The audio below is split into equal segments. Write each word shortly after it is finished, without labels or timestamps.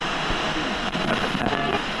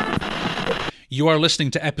You are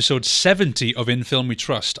listening to episode 70 of In Film We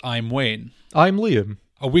Trust. I'm Wayne. I'm Liam.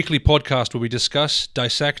 A weekly podcast where we discuss,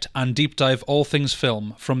 dissect, and deep dive all things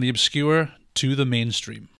film, from the obscure to the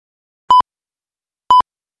mainstream.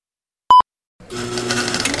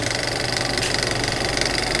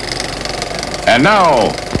 And now,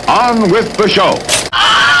 on with the show.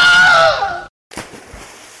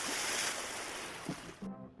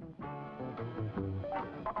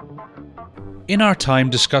 In our time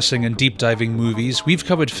discussing and deep diving movies, we've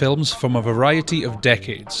covered films from a variety of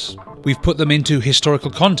decades. We've put them into historical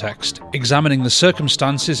context, examining the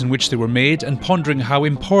circumstances in which they were made and pondering how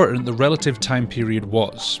important the relative time period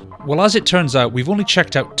was. Well, as it turns out, we've only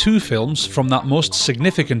checked out two films from that most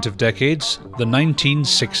significant of decades, the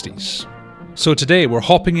 1960s. So today we're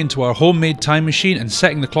hopping into our homemade time machine and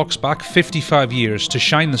setting the clocks back 55 years to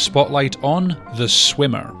shine the spotlight on The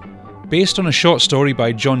Swimmer. Based on a short story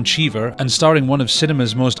by John Cheever and starring one of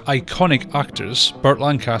cinema's most iconic actors, Burt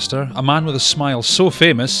Lancaster, a man with a smile so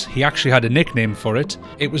famous he actually had a nickname for it,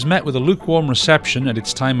 it was met with a lukewarm reception at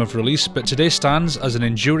its time of release, but today stands as an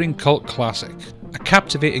enduring cult classic. A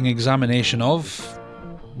captivating examination of,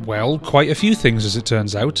 well, quite a few things as it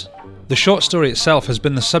turns out. The short story itself has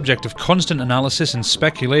been the subject of constant analysis and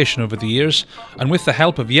speculation over the years, and with the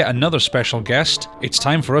help of yet another special guest, it's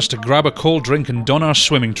time for us to grab a cold drink and don our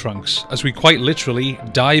swimming trunks, as we quite literally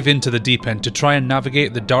dive into the deep end to try and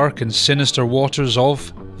navigate the dark and sinister waters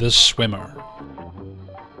of The Swimmer.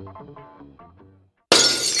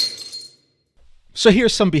 So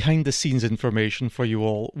here's some behind-the-scenes information for you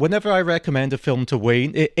all. Whenever I recommend a film to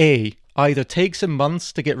Wayne, it A, either takes him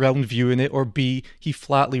months to get round viewing it, or B, he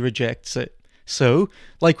flatly rejects it. So,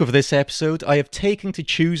 like with this episode, I have taken to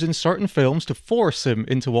choosing certain films to force him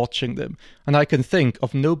into watching them, and I can think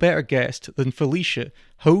of no better guest than Felicia,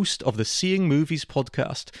 host of the Seeing Movies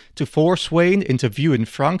podcast, to force Wayne into viewing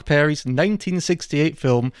Frank Perry's 1968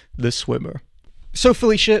 film, The Swimmer. So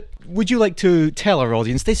Felicia, would you like to tell our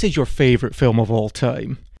audience this is your favourite film of all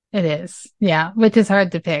time? It is, yeah, which is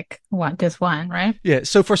hard to pick just one, right? Yeah,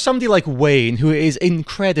 so for somebody like Wayne, who it is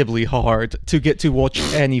incredibly hard to get to watch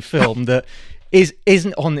any film that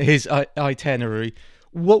isn't on his itinerary,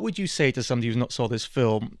 what would you say to somebody who's not saw this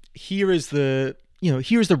film? Here's the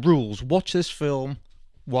rules. Watch this film.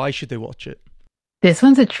 Why should they watch it? This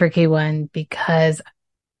one's a tricky one because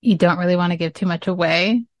you don't really want to give too much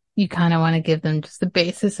away. You kind of want to give them just the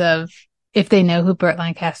basis of, if they know who Burt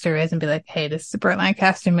Lancaster is, and be like, hey, this is a Burt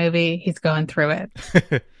Lancaster movie. He's going through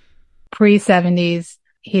it. Pre-70s,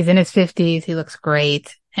 he's in his 50s. He looks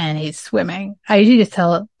great and he's swimming. I usually just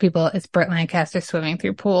tell people it's Burt Lancaster swimming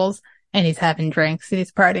through pools and he's having drinks and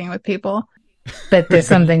he's partying with people. But there's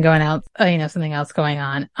something something else going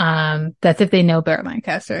on. That's if they know Burt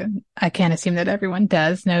Lancaster. I can't assume that everyone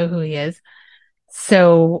does know who he is.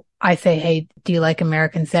 So I say, hey, do you like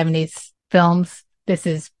American 70s films? This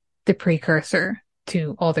is the precursor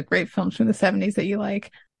to all the great films from the 70s that you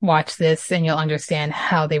like. Watch this and you'll understand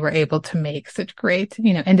how they were able to make such great,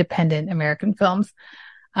 independent American films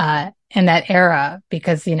in that era,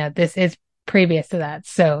 because, this is previous to that.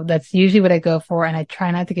 So that's usually what I go for. And I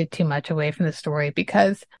try not to give too much away from the story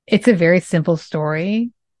because it's a very simple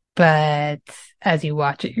story. But as you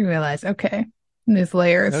watch it, you realize, okay, there's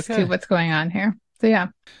layers to what's going on here. So, yeah.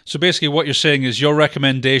 So basically what you're saying is your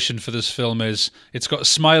recommendation for this film is it's got a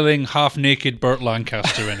smiling, half-naked Burt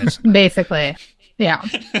Lancaster in it. Basically, yeah.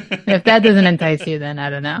 If that doesn't entice you, then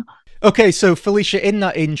I don't know. Okay, so Felicia, in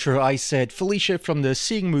that intro, I said, Felicia from the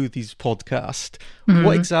Seeing Movies podcast. Mm-hmm.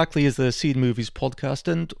 What exactly is the Seeing Movies podcast,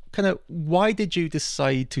 and kind of why did you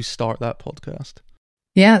decide to start that podcast?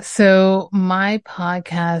 Yeah, so my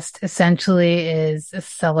podcast essentially is a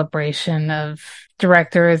celebration of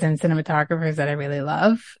directors and cinematographers that I really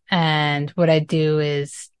love. And what I do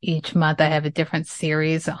is each month I have a different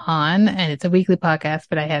series on, and it's a weekly podcast,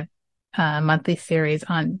 but I have a monthly series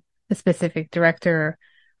on a specific director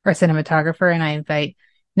or cinematographer. And I invite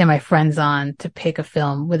my friends on to pick a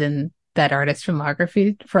film within that artist's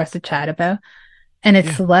filmography for us to chat about. And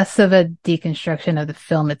it's less of a deconstruction of the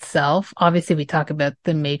film itself. Obviously, we talk about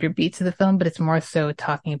the major beats of the film, but it's more so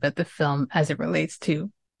talking about the film as it relates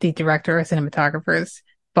to the director or cinematographer's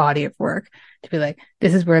body of work, to be like,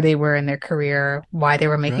 this is where they were in their career, why they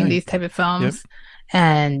were making these type of films,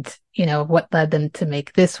 and, what led them to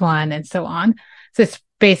make this one, and so on. So it's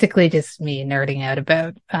basically just me nerding out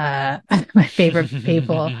about my favorite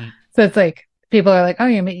people. So it's like, people are like, oh,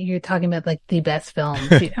 you're talking about like the best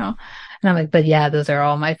films, And I'm like, but yeah, those are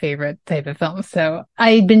all my favorite type of films. So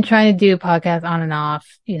I've been trying to do podcasts on and off,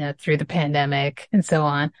 through the pandemic and so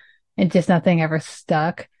on, and just nothing ever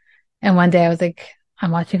stuck. And one day I was like,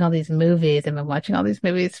 I'm watching all these movies. I've been watching all these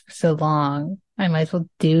movies for so long. I might as well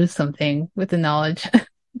do something with the knowledge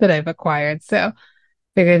that I've acquired. So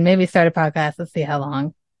figured maybe start a podcast. Let's see how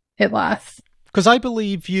long it lasts. Because I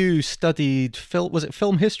believe you studied was it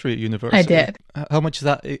film history at university? I did. How much has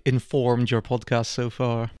that informed your podcast so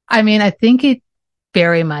far? I mean, I think it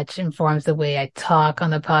very much informs the way I talk on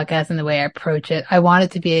the podcast and the way I approach it. I want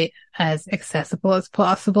it to be as accessible as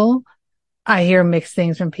possible. I hear mixed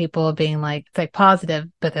things from people being like, it's like positive,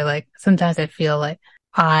 but they're like, sometimes I feel like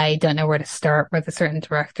I don't know where to start with a certain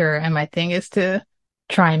director. And my thing is to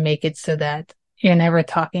try and make it so that you're never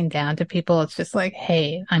talking down to people. It's just like,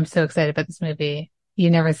 hey, I'm so excited about this movie.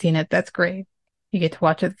 You've never seen it. That's great. You get to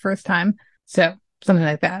watch it the first time. So something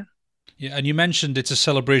like that. Yeah, and you mentioned it's a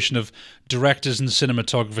celebration of directors and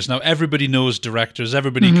cinematographers. Now, everybody knows directors.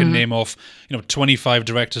 Everybody can name off, 25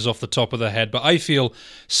 directors off the top of their head. But I feel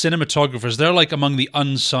cinematographers, they're like among the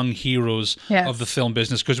unsung heroes of the film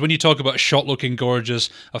business. Because when you talk about a shot looking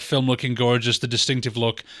gorgeous, a film looking gorgeous, the distinctive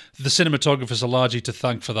look, the cinematographers are largely to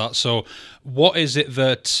thank for that. So what is it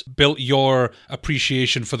that built your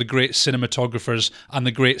appreciation for the great cinematographers and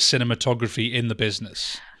the great cinematography in the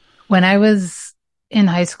business? When I was in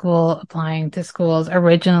high school applying to schools,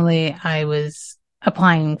 originally I was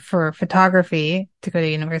applying for photography to go to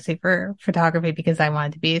university for photography because I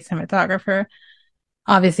wanted to be a cinematographer.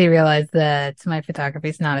 Obviously realized that my photography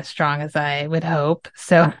is not as strong as I would hope.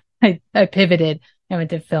 So I pivoted and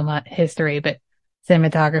went to film history, but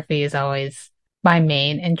cinematography is always my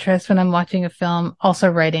main interest when I'm watching a film. Also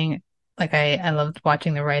writing, like I loved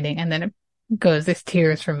watching the writing, and then it goes, there's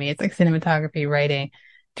tiers for me. It's like cinematography, writing,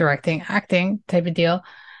 directing, acting type of deal.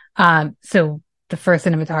 So the first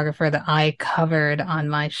cinematographer that I covered on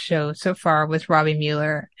my show so far was Robbie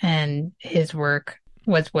Mueller, and his work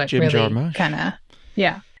was what Jim really Jarmusch. kind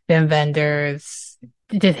of, Wim Wenders.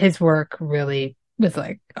 His work really was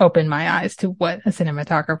like opened my eyes to what a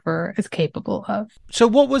cinematographer is capable of. So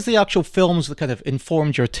what was the actual films that kind of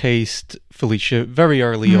informed your taste, Felicia, very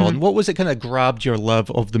early on? What was it kind of grabbed your love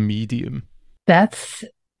of the medium? That's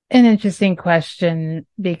an interesting question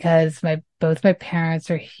because both my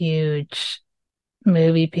parents are huge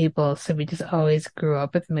movie people, so we just always grew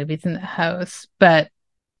up with movies in the house. But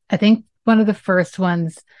I think one of the first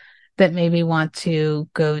ones that made me want to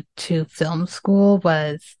go to film school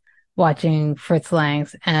was watching Fritz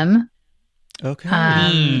Lang's M. Okay.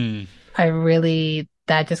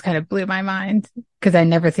 That just kind of blew my mind because I'd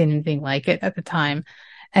never seen anything like it at the time.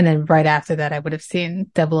 And then right after that, I would have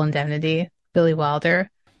seen Double Indemnity, Billy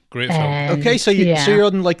Wilder. Great film. Okay, so you're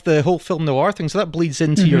on like the whole film noir thing, so that bleeds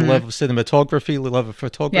into your love of cinematography, your love of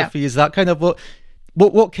photography. Yeah. Is that kind of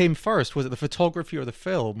what came first? Was it the photography or the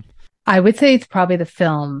film? I would say it's probably the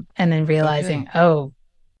film, and then realizing,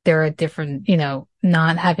 there are different,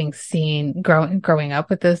 not having seen growing up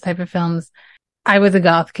with those type of films. I was a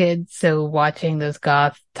goth kid, so watching those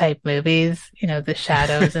goth type movies, the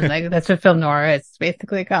shadows and like that's what film noir is. It's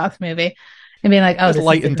basically a goth movie, and being like, this is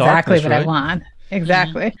exactly what I want.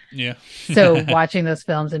 Exactly. Yeah. So watching those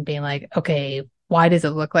films and being like, okay, why does it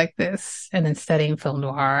look like this? And then studying film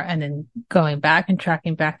noir and then going back and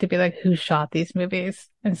tracking back to be like, who shot these movies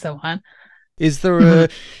and so on. Is there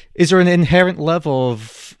an inherent level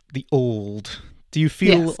of the old? Do you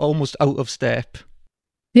feel almost out of step?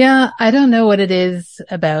 Yeah, I don't know what it is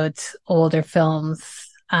about older films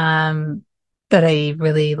that I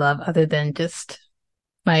really love other than just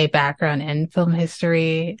my background in film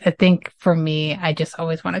history. I think for me, I just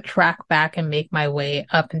always want to track back and make my way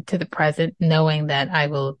up into the present, knowing that I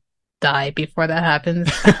will die before that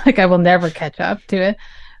happens. Like I will never catch up to it.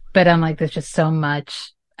 But I'm like, there's just so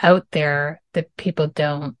much out there that people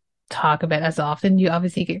don't talk about as often. You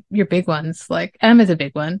obviously get your big ones, like M is a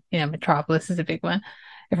big one, Metropolis is a big one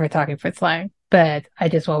if we're talking Fritz Lang. But I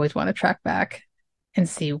just always want to track back and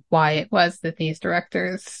see why it was that these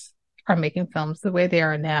directors are making films the way they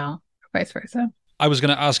are now, or vice versa. I was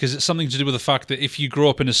going to ask, is it something to do with the fact that if you grow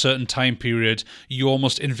up in a certain time period, you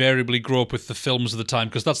almost invariably grow up with the films of the time?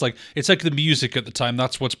 Because it's like the music at the time.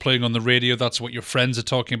 That's what's playing on the radio. That's what your friends are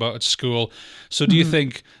talking about at school. So do you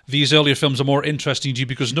think these earlier films are more interesting to you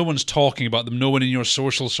because no one's talking about them? No one in your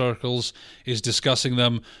social circles is discussing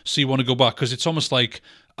them. So you want to go back because it's almost like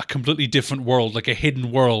a completely different world, like a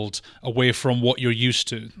hidden world away from what you're used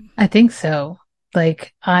to. I think so.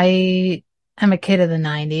 Like I am a kid of the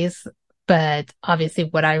 90s, but obviously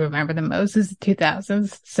what I remember the most is the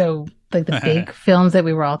 2000s. So like the big films that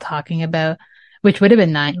we were all talking about, which would have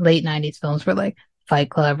been late 90s films were like Fight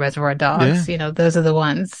Club, Reservoir Dogs. Those are the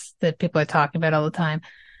ones that people are talking about all the time.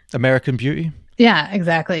 American Beauty. Yeah,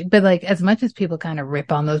 exactly. But like as much as people kind of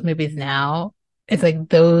rip on those movies now, it's like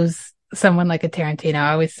those someone like a Tarantino,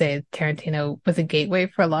 I always say Tarantino was a gateway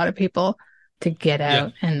for a lot of people to get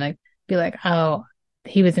out and like be like, oh,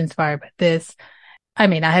 he was inspired by this. I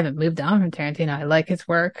mean, I haven't moved on from Tarantino. I like his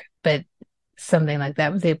work, but something like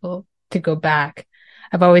that was able to go back.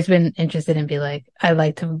 I've always been interested in be like, I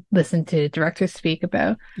like to listen to directors speak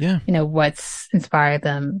about, what's inspired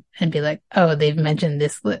them and be like, oh, they've mentioned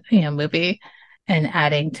this, movie and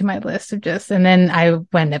adding to my list of and then I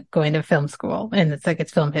went up going to film school and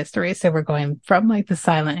it's film history. So we're going from like the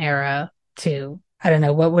silent era to, I don't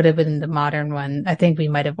know, what would have been the modern one. I think we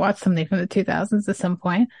might have watched something from the 2000s at some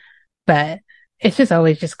point, but it's just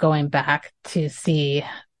always just going back to see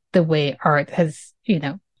the way art has,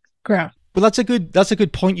 grown. Well, that's a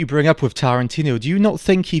good point you bring up with Tarantino. Do you not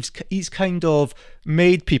think he's kind of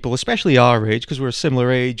made people, especially our age, because we're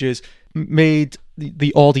similar ages, made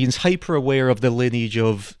the audience hyper aware of the lineage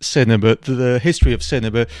of cinema, the history of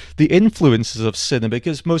cinema, the influences of cinema,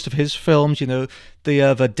 because most of his films, they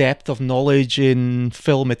have a depth of knowledge in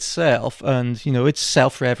film itself, and, it's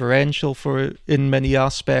self-referential in many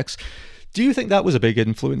aspects. Do you think that was a big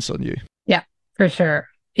influence on you? Yeah, for sure.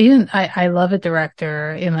 Even I love a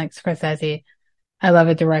director in like Scorsese. I love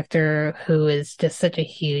a director who is just such a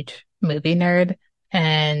huge movie nerd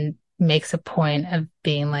and makes a point of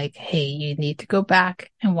being like, hey, you need to go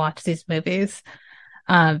back and watch these movies.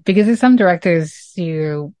 Because there's some directors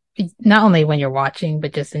you not only when you're watching,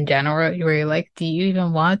 but just in general, where you're like, do you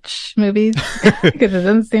even watch movies? Because it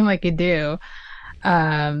doesn't seem like you do.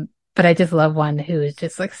 But I just love one who is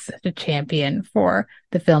just like such a champion for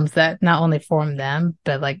the films that not only form them,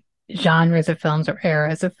 but like genres of films or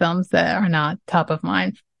eras of films that are not top of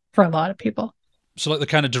mind for a lot of people. So like the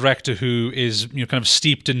kind of director who is, kind of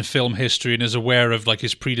steeped in film history and is aware of like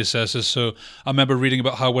his predecessors. So I remember reading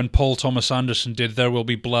about how when Paul Thomas Anderson did There Will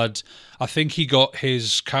Be Blood, I think he got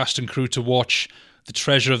his cast and crew to watch The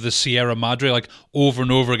Treasure of the Sierra Madre like over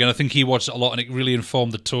and over again. I think he watched it a lot and it really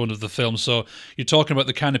informed the tone of the film. So you're talking about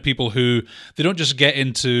the kind of people who, they don't just get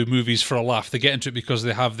into movies for a laugh. They get into it because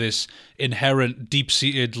they have this inherent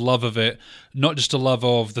deep-seated love of it, not just a love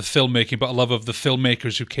of the filmmaking, but a love of the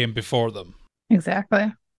filmmakers who came before them.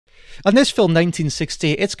 Exactly. And this film,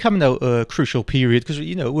 1968, it's coming out a crucial period because,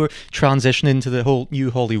 we're transitioning into the whole new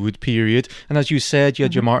Hollywood period. And as you said, you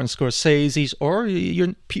had your Martin Scorsese's or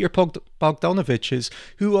your Peter Bogdanovich's,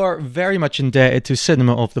 who are very much indebted to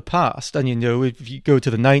cinema of the past. And, if you go to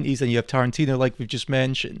the 90s, and you have Tarantino, like we've just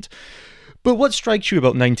mentioned. But what strikes you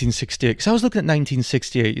about 1968? Because I was looking at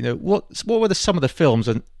 1968, what were some of the films?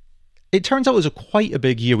 And it turns out it was quite a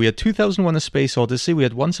big year. We had 2001: A Space Odyssey. We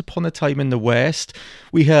had Once Upon a Time in the West.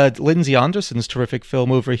 We had Lindsay Anderson's terrific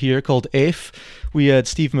film over here called If. We had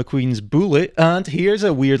Steve McQueen's Bullet. And here's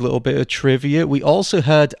a weird little bit of trivia. We also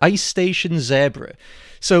had Ice Station Zebra.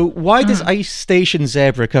 So why does Ice Station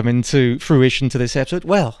Zebra come into fruition to this episode?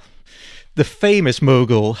 Well, the famous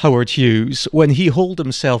mogul Howard Hughes, when he holed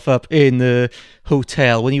himself up in the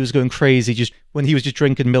hotel, when he was going crazy, when he was just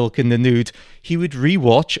drinking milk in the nude, he would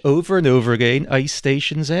rewatch over and over again Ice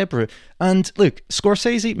Station Zebra. And look,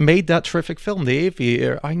 Scorsese made that terrific film, The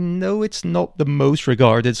Aviator. I know it's not the most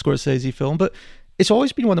regarded Scorsese film, but it's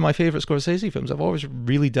always been one of my favourite Scorsese films. I've always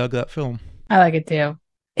really dug that film. I like it too.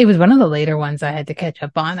 It was one of the later ones I had to catch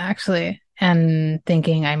up on, actually. And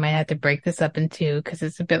thinking I might have to break this up in two because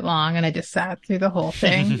it's a bit long, and I just sat through the whole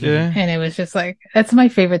thing. Yeah. And it was just like, that's my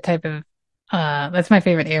favorite that's my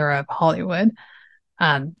favorite era of Hollywood.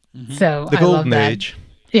 So the I golden love that. age.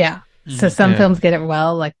 Yeah. So some films get it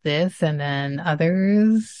well like this, and then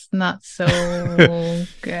others not so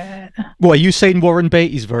good. What, are you saying Warren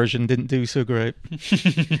Beatty's version didn't do so great?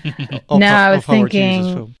 I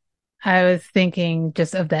was thinking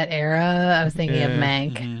just of that era. I was thinking of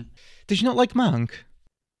Mank. Mm-hmm. Did you not like Mank?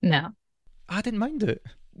 No. I didn't mind it.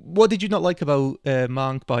 What did you not like about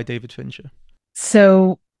Mank by David Fincher?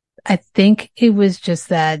 So I think it was just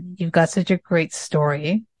that you've got such a great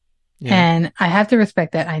story. Yeah. And I have to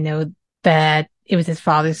respect that. I know that it was his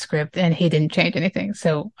father's script and he didn't change anything.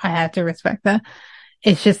 So I have to respect that.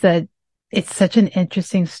 It's just that it's such an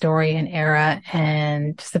interesting story and era,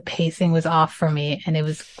 and just the pacing was off for me, and it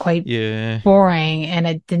was quite boring, and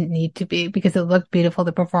it didn't need to be because it looked beautiful.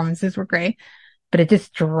 The performances were great, but it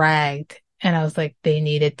just dragged. And I was like,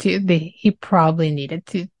 he probably needed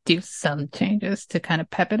to do some changes to kind of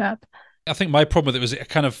pep it up. I think my problem with it was it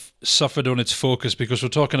kind of suffered on its focus because we're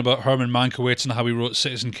talking about Herman Mankiewicz and how he wrote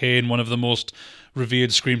Citizen Kane, one of the most revered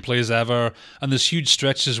screenplays ever. And there's huge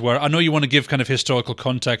stretches where I know you want to give kind of historical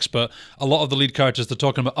context, but a lot of the lead characters, they're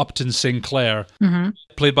talking about Upton Sinclair,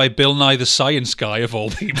 played by Bill Nye the Science Guy of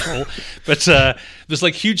all people. But there's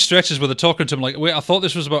like huge stretches where they're talking to him like, wait, I thought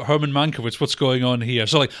this was about Herman Mankiewicz. What's going on here?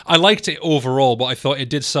 So like, I liked it overall, but I thought it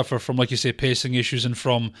did suffer from, like you say, pacing issues and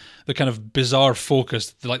from the kind of bizarre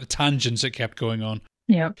focus, like the tangents it kept going on.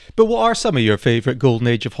 Yeah. But what are some of your favourite Golden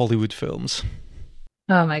Age of Hollywood films?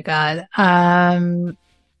 Oh my God.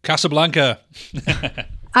 Casablanca.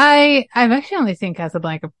 I've actually only seen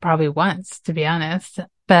Casablanca probably once, to be honest,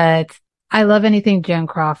 but I love anything Joan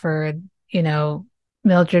Crawford,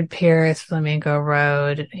 Mildred Pierce, Flamingo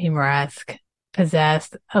Road, Humoresque,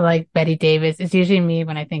 Possessed. I like Betty Davis. It's usually me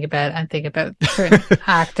when I think about certain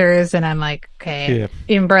actors, and I'm like, okay. Yeah.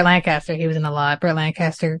 Even Burt Lancaster, he was in a lot. Burt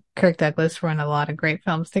Lancaster, Kirk Douglas were in a lot of great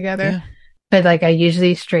films together. Yeah. But like, I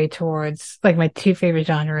usually stray towards, like, my two favorite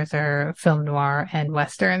genres are film noir and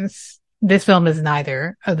westerns. This film is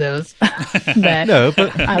neither of those. No,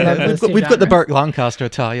 but I love we've got the Burt Lancaster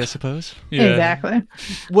tie, I suppose. Yeah. Exactly.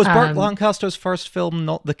 Was Burt Lancaster's first film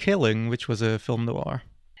not The Killing, which was a film noir?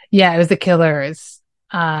 Yeah, it was The Killers.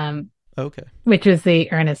 Okay. Which was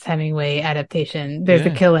the Ernest Hemingway adaptation. There's The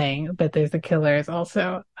Killing, but there's The Killers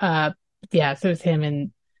also. So it was him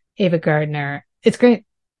and Ava Gardner. It's great.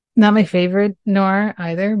 Not my favorite noir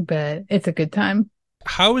either, but it's a good time.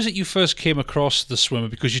 How is it you first came across The Swimmer?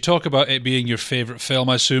 Because you talk about it being your favourite film.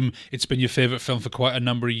 I assume it's been your favourite film for quite a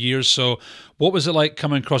number of years. So what was it like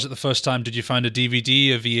coming across it the first time? Did you find a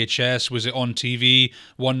DVD, a VHS? Was it on TV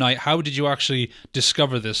one night? How did you actually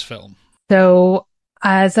discover this film? So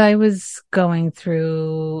as I was going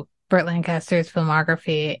through Burt Lancaster's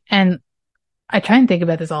filmography, and I try and think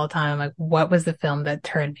about this all the time. I'm like, what was the film that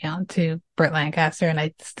turned me on to Burt Lancaster? And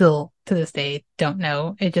I still, to this day, don't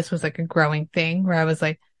know. It just was like a growing thing where I was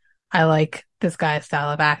like, I like this guy's style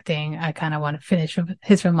of acting. I kind of want to finish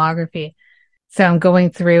his filmography. So I'm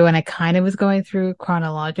going through, and I kind of was going through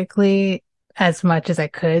chronologically as much as I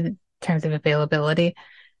could in terms of availability.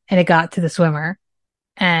 And it got to The Swimmer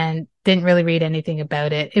and didn't really read anything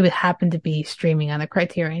about it. It happened to be streaming on the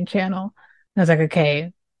Criterion channel. And I was like,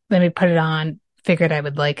 okay, let me put it on. Figured I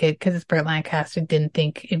would like it because it's Burt Lancaster. Didn't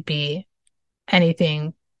think it'd be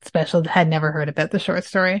anything special. Had never heard about the short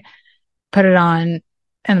story. Put it on,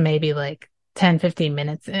 and maybe like 10, 15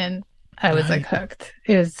 minutes in, I was like hooked.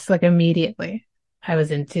 It was like immediately I was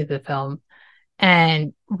into the film.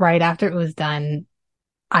 And right after it was done,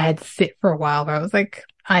 I had to sit for a while where I was like,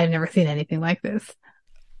 I have never seen anything like this.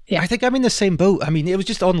 Yeah. I think I'm in the same boat. I mean, it was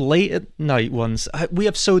just on late at night once. We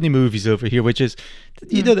have Sony Movies over here, which is,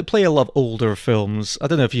 they play a lot of older films. I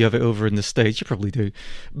don't know if you have it over in the States. You probably do.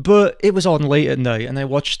 But it was on late at night, and I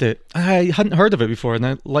watched it. I hadn't heard of it before,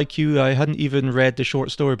 and like you, I hadn't even read the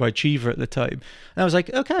short story by Cheever at the time. And I was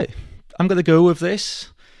like, okay, I'm going to go with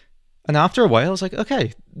this. And after a while, I was like,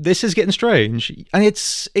 okay, this is getting strange. And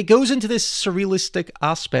it goes into this surrealistic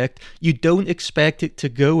aspect you don't expect it to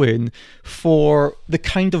go in for the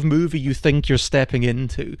kind of movie you think you're stepping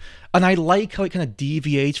into. And I like how it kind of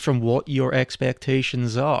deviates from what your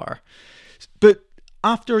expectations are. But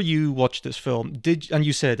after you watched this film, and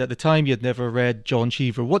you said at the time you had never read John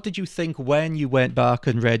Cheever, what did you think when you went back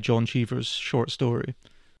and read John Cheever's short story?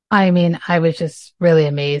 I mean, I was just really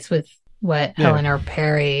amazed with what Eleanor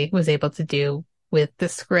Perry was able to do with the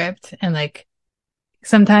script. And like,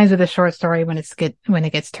 sometimes with a short story, when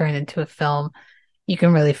it gets turned into a film, you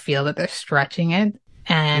can really feel that they're stretching it.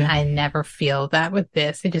 And I never feel that with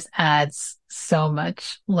this. It just adds so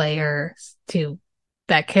much layers to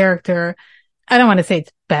that character. I don't want to say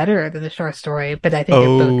it's better than the short story, but I think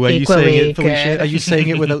they're both equally good. Are you saying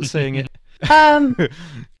it without saying it?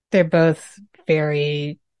 They're both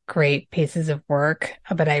very great pieces of work,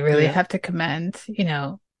 but I really have to commend,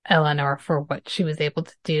 Eleanor for what she was able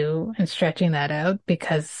to do and stretching that out,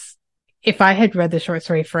 because if I had read the short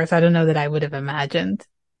story first, I don't know that I would have imagined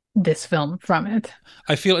this film from it.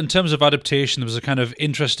 I feel in terms of adaptation, there was a kind of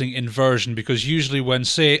interesting inversion, because usually when,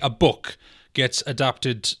 say, a book gets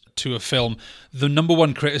adapted to a film, the number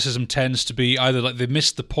one criticism tends to be either like they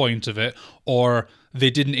missed the point of it or they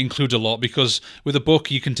didn't include a lot, because with a book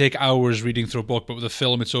you can take hours reading through a book, but with a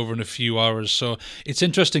film it's over in a few hours. So it's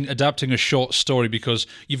interesting adapting a short story because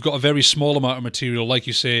you've got a very small amount of material. Like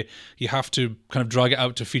you say, you have to kind of drag it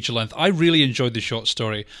out to feature length. I really enjoyed the short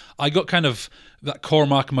story. I got kind of that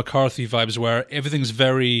Cormac McCarthy vibes where everything's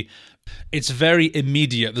very It's very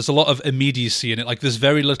immediate. There's a lot of immediacy in it. Like, there's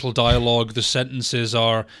very little dialogue. The sentences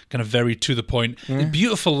are kind of very to the point.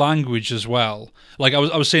 Beautiful language as well. Like I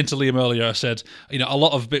was saying to Liam earlier, I said, a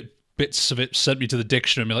lot of bits of it sent me to the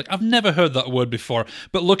dictionary. I'm like, I've never heard that word before.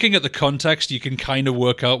 But looking at the context, you can kind of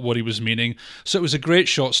work out what he was meaning. So it was a great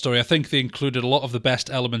short story. I think they included a lot of the best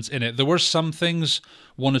elements in it. There were some things,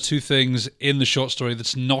 one or two things in the short story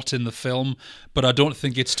that's not in the film, but I don't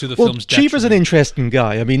think it's to the film's detriment. Cheever's an interesting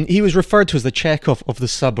guy. I mean, he was referred to as the Chekhov of the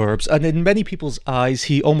suburbs, and in many people's eyes,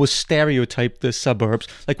 he almost stereotyped the suburbs.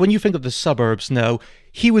 Like, when you think of the suburbs now,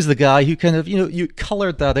 he was the guy who kind of, you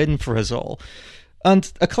coloured that in for us all.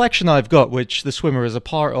 And a collection I've got, which The Swimmer is a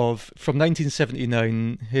part of, from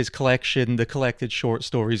 1979, his collection, the collected short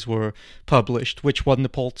stories were published, which won the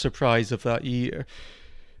Pulitzer Prize of that year.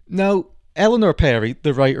 Now, Eleanor Perry,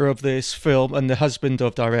 the writer of this film and the husband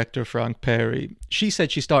of director Frank Perry, she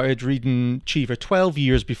said she started reading Cheever 12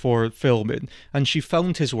 years before filming, and she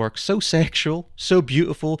found his work so sexual, so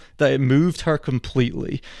beautiful, that it moved her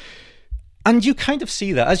completely. And you kind of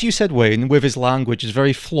see that, as you said, Wayne, with his language. It's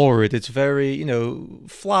very florid, it's very,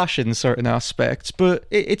 flash in certain aspects, but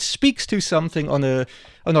it speaks to something on a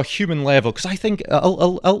human level, because I think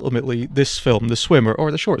ultimately this film, The Swimmer, or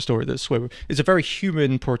the short story The Swimmer, is a very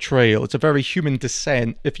human portrayal. It's a very human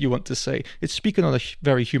descent, if you want to say. It's speaking on a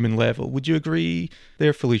very human level. Would you agree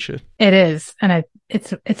there, Felicia? It is, and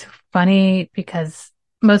it's funny because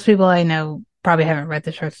most people I know probably haven't read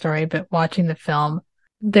the short story, but watching the film,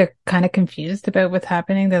 they're kind of confused about what's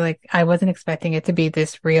happening. They're like, I wasn't expecting it to be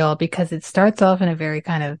this real, because it starts off in a very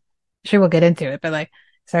kind of, sure, we'll get into it, but like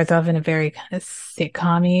starts off in a very kind of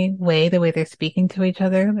sitcom-y way, the way they're speaking to each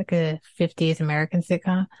other, like a 50s American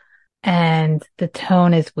sitcom. And the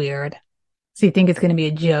tone is weird. So you think it's going to be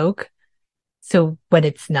a joke. So when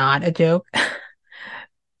it's not a joke,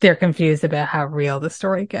 they're confused about how real the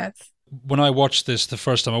story gets. When I watched this the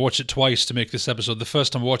first time, I watched it twice to make this episode. The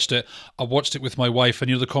first time I watched it with my wife,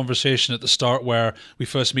 and the conversation at the start where we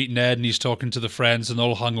first meet Ned and he's talking to the friends and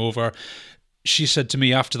all hungover. She said to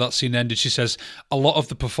me after that scene ended, she says, a lot of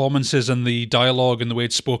the performances and the dialogue and the way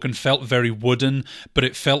it's spoken felt very wooden, but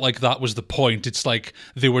it felt like that was the point. It's like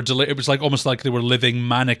they were, it was like almost like they were living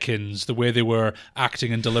mannequins, the way they were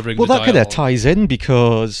acting and delivering the dialogue. Well, that kind of ties in,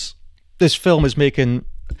 because this film is making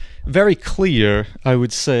very clear, I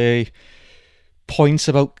would say, points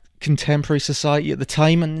about contemporary society at the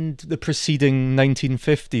time and the preceding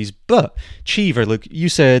 1950s. But Cheever, look, you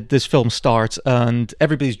said this film starts and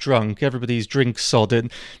everybody's drunk, everybody's drink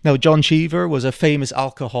sodden. Now, John Cheever was a famous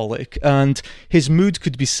alcoholic, and his mood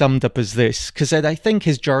could be summed up as this, because I think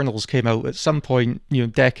his journals came out at some point,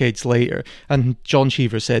 decades later, and John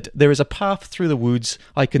Cheever said, "There is a path through the woods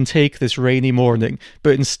I can take this rainy morning,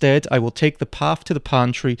 but instead I will take the path to the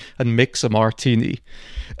pantry and mix a martini."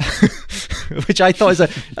 Which I thought is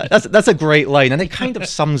that's a great line, and it kind of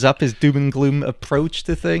sums up his doom and gloom approach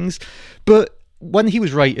to things. But when he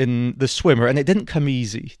was writing The Swimmer, and it didn't come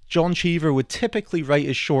easy, John Cheever would typically write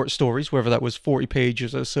his short stories, whether that was 40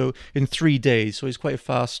 pages or so, in 3 days, so he's quite a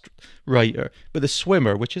fast writer. But The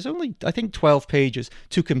Swimmer, which is only, I think, 12 pages,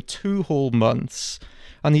 took him 2 whole months.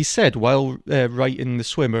 And he said, while writing The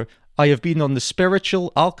Swimmer, "I have been on the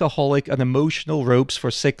spiritual, alcoholic, and emotional ropes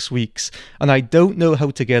for 6 weeks, and I don't know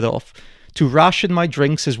how to get off. To ration my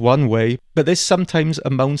drinks is one way, but this sometimes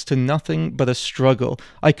amounts to nothing but a struggle.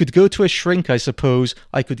 I could go to a shrink, I suppose.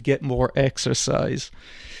 I could get more exercise."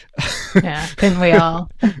 Yeah, couldn't we all?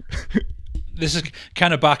 This is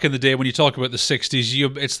kind of back in the day when you talk about the 60s,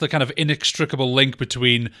 it's the kind of inextricable link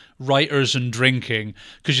between writers and drinking.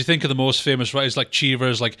 Because you think of the most famous writers like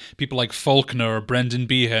Cheevers, like people like Faulkner, Brendan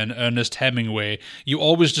Behan, Ernest Hemingway. You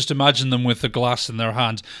always just imagine them with a glass in their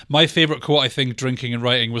hand. My favourite quote, I think, drinking and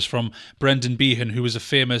writing, was from Brendan Behan, who was a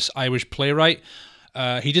famous Irish playwright.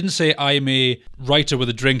 He didn't say, "I'm a writer with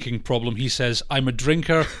a drinking problem." He says, "I'm a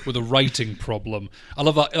drinker with a writing problem." I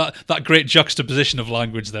love that great juxtaposition of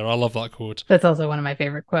language there. I love that quote. That's also one of my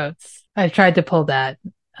favorite quotes. I tried to pull that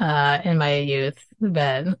in my youth,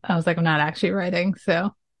 but I was like, I'm not actually writing,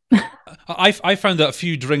 so... I found that a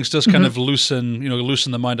few drinks does kind of loosen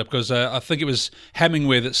the mind up, because I think it was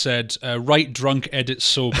Hemingway that said, "Write drunk, edit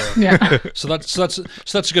sober." Yeah. So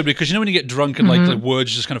that's good, because when you get drunk and like the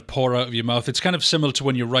words just kind of pour out of your mouth, it's kind of similar to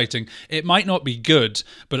when you're writing. It might not be good,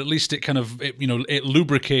 but at least it kind of it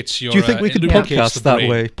lubricates your. Do you think we could podcast that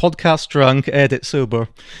way? Podcast drunk, edit sober.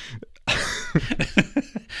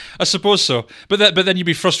 I suppose so, but then you'd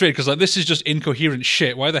be frustrated because this is just incoherent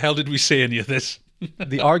shit. Why the hell did we say any of this?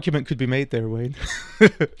 The argument could be made there, Wayne.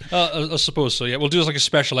 I suppose so, yeah. We'll do like a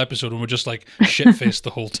special episode when we're just like shit-faced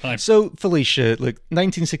the whole time. So, Felicia,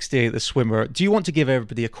 1968, The Swimmer, do you want to give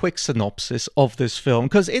everybody a quick synopsis of this film?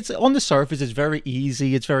 Because it's on the surface, it's very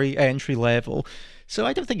easy, it's very entry level. So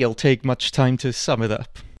I don't think it'll take much time to sum it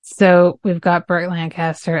up. So we've got Burt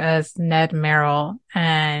Lancaster as Ned Merrill,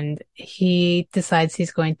 and he decides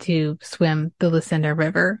he's going to swim the Lucinda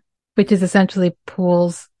River, which is essentially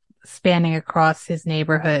pools spanning across his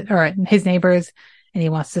neighborhood or his neighbors, and he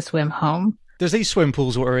wants to swim home. There's these swim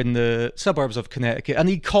pools that are in the suburbs of Connecticut, and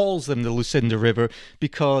he calls them the Lucinda River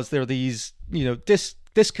because they're these,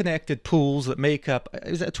 disconnected pools that make up,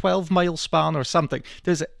 is it a 12-mile span or something?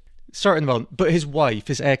 There's a certain amount, but his wife,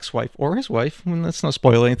 his ex-wife, or his wife, let's not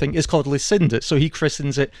spoil anything, is called Lucinda, so he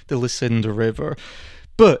christens it the Lucinda River.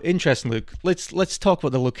 But interesting, Luke, let's talk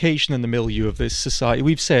about the location and the milieu of this society.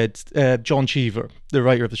 We've said John Cheever, the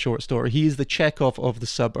writer of the short story, he is the Chekhov of the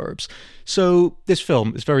suburbs. So this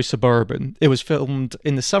film is very suburban. It was filmed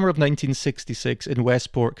in the summer of 1966 in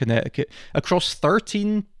Westport, Connecticut, across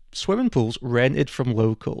 13 swimming pools rented from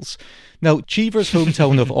locals. Now, Cheever's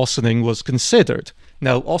hometown of Ossining was considered.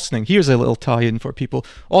 Now, Ossining, here's a little tie-in for people.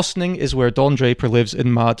 Ossining is where Don Draper lives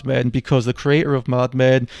in Mad Men, because the creator of Mad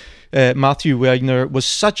Men, Matthew Weiner, was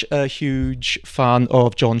such a huge fan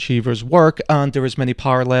of John Cheever's work, and there is many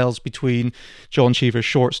parallels between John Cheever's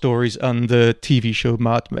short stories and the TV show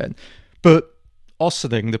Mad Men. But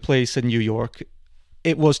Ossining, the place in New York,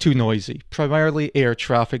 it was too noisy. Primarily air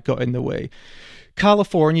traffic got in the way.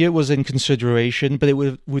 California was in consideration, but it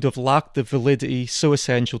would have lacked the validity so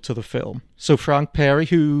essential to the film. So Frank Perry,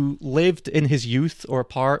 who lived in his youth, or a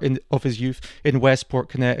part of his youth, in Westport,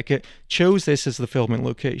 Connecticut, chose this as the filming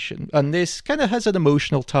location. And this kind of has an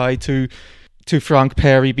emotional tie to Frank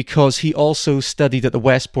Perry because he also studied at the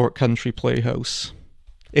Westport Country Playhouse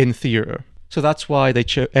in theatre. So that's why they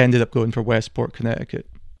ended up going for Westport, Connecticut.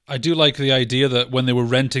 I do like the idea that when they were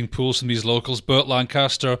renting pools from these locals, Burt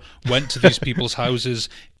Lancaster went to these people's houses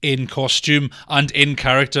in costume and in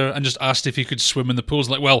character and just asked if he could swim in the pools.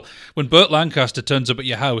 Like, well, when Burt Lancaster turns up at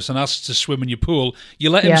your house and asks to swim in your pool, you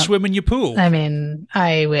let him swim in your pool. I mean,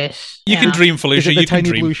 I wish. You can dream, Felicia. Is it the you can tiny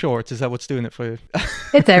dream. blue shorts? Is that what's doing it for you?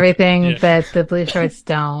 It's everything, but the blue shorts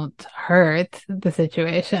don't hurt the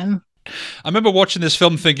situation. I remember watching this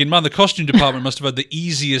film thinking, man, the costume department must have had the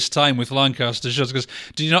easiest time with Lancaster's shorts, because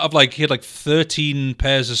did you not have he had 13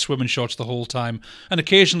 pairs of swimming shorts the whole time, and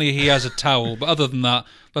occasionally he has a towel, but other than that,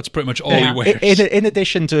 that's pretty much all he wears. In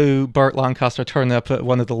addition to Burt Lancaster turning up at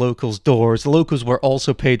one of the locals' doors, the locals were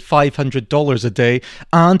also paid $500 a day,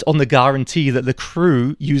 and on the guarantee that the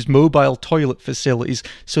crew used mobile toilet facilities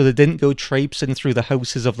so they didn't go traipsing through the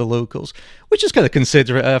houses of the locals, which is kind of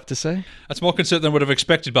considerate, I have to say. That's more considerate than I would have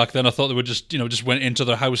expected back then. I thought they would just went into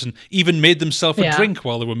their house and even made themselves a drink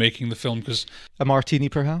while they were making the film. A martini,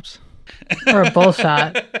 perhaps? Or a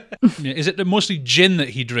bullshot. Is it mostly gin that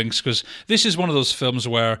he drinks? Because this is one of those films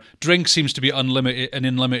where drink seems to be unlimited and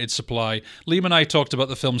in limited supply. Liam and I talked about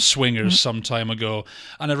the film Swingers some time ago,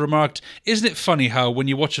 and I remarked, isn't it funny how when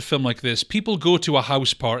you watch a film like this, people go to a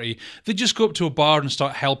house party, they just go up to a bar and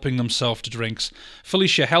start helping themselves to drinks.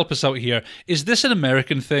 Felicia, help us out here. Is this an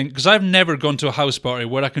American thing? Because I've never gone to a house party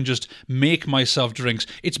where I can just make myself drinks.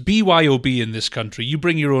 It's BYOB in this country. You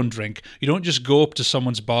bring your own drink. You don't just go up to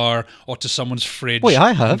someone's bar or to someone's fridge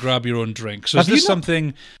and grab your own drink. So is this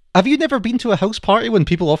something... Have you never been to a house party when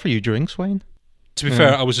people offer you drinks, Wayne? To be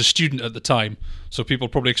fair, I was a student at the time, so people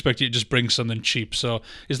probably expect you to just bring something cheap. So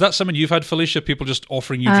is that something you've had, Felicia? People just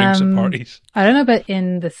offering you drinks at parties? I don't know about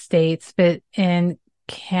in the States, but in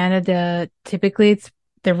Canada, typically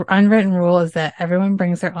the unwritten rule is that everyone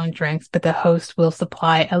brings their own drinks, but the host will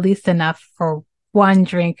supply at least enough for one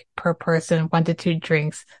drink per person, 1 to 2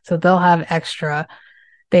 drinks. So they'll have extra.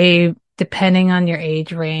 Depending on your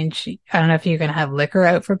age range, I don't know if you're going to have liquor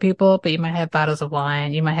out for people, but you might have bottles of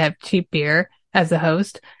wine. You might have cheap beer as the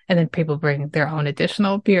host, and then people bring their own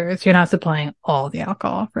additional beers. You're not supplying all the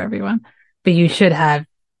alcohol for everyone, but you should have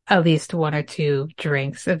at least 1 or 2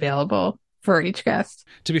 drinks available for each guest.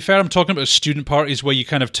 To be fair, I'm talking about student parties where you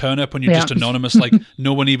kind of turn up when you're just anonymous,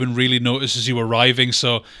 no one even really notices you arriving,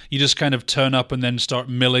 so you just kind of turn up and then start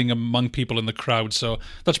milling among people in the crowd. So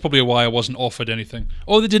that's probably why I wasn't offered anything.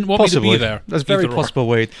 Or they didn't want me to be there. That's very possible,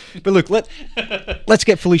 Wade. But look, let's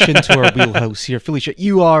get Felicia into our wheelhouse here. Felicia,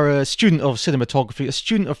 you are a student of cinematography, a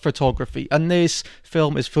student of photography, and this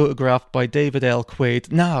film is photographed by David L.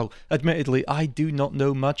 Quaid. Now, admittedly, I do not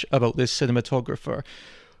know much about this cinematographer.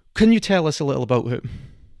 Can you tell us a little about him?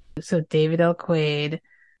 So David L. Quaid,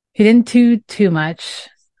 he didn't do too much.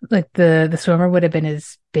 The Swimmer would have been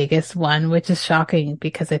his biggest one, which is shocking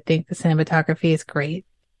because I think the cinematography is great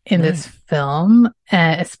in this film,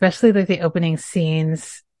 especially like the opening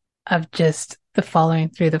scenes of just the following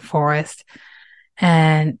through the forest.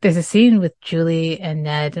 And there's a scene with Julie and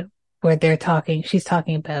Ned where they're talking. She's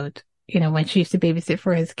talking about, when she used to babysit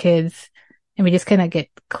for his kids. And we just kind of get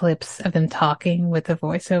clips of them talking with the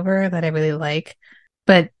voiceover that I really like.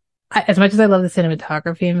 But as much as I love the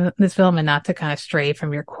cinematography in this film, and not to kind of stray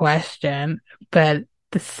from your question, but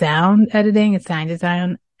the sound editing and sound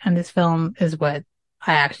design on this film is what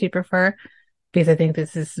I actually prefer, because I think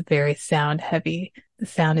this is very sound heavy. The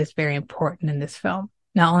sound is very important in this film.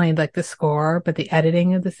 Not only like the score, but the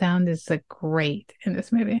editing of the sound is like great in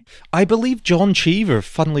this movie. I believe John Cheever,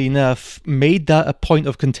 funnily enough, made that a point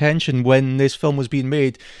of contention when this film was being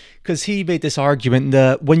made, because he made this argument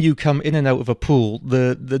that when you come in and out of a pool,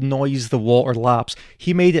 the noise the water laps,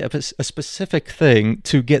 he made it a specific thing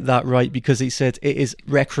to get that right, because he said it is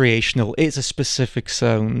recreational, it's a specific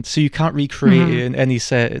sound, so you can't recreate it in any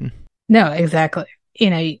setting. No, exactly.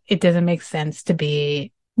 It doesn't make sense to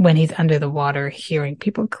be, when he's under the water, hearing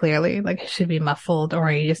people clearly. Like, it should be muffled, or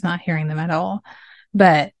you're just not hearing them at all.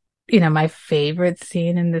 But, my favorite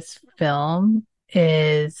scene in this film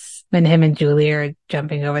is when him and Julie are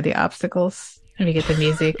jumping over the obstacles, and we get the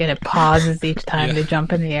music and it pauses each time they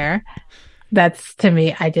jump in the air. That's, to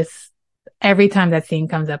me, every time that scene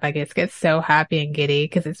comes up, I just get so happy and giddy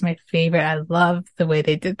because it's my favorite. I love the way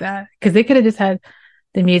they did that, because they could have just had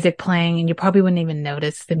the music playing and you probably wouldn't even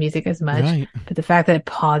notice the music as much. Right. But the fact that it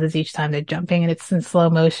pauses each time they're jumping and it's in slow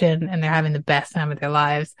motion and they're having the best time of their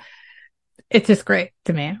lives, it's just great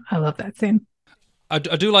to me. I love that scene. I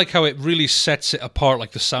do like how it really sets it apart,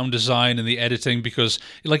 like the sound design and the editing, because,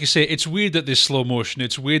 like you say, it's weird that there's slow motion.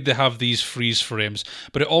 It's weird they have these freeze frames,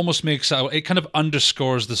 but it almost it kind of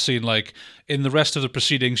underscores the scene. Like, in the rest of the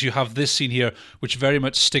proceedings, you have this scene here, which very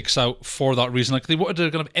much sticks out for that reason. Like, they wanted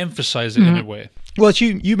to kind of emphasize it in a way. Well, as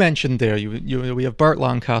you mentioned there, we have Burt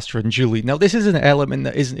Lancaster and Julie. Now, this is an element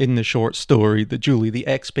that isn't in the short story, the Julie, the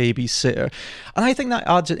ex-babysitter. And I think that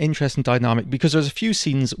adds an interesting dynamic, because there's a few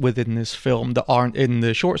scenes within this film that aren't in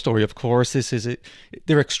the short story, of course. This is it.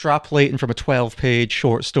 They're extrapolating from a 12-page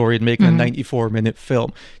short story and making a 94-minute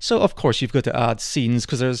film. So, of course, you've got to add scenes,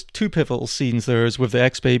 because there's two pivotal scenes. There's with the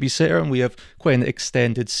ex-babysitter, and we have quite an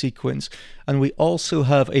extended sequence. And we also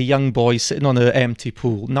have a young boy sitting on an empty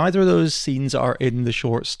pool. Neither of those scenes are in the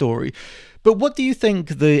short story. But what do you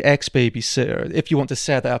think the ex-babysitter, if you want to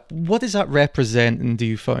set up, what does that represent, and do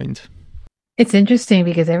you find? It's interesting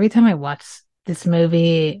because every time I watch this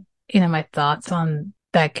movie, my thoughts on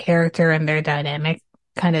that character and their dynamic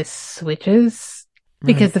kind of switches.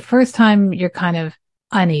 Because the first time you're kind of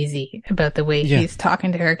uneasy about the way he's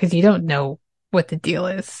talking to her, because you don't know what the deal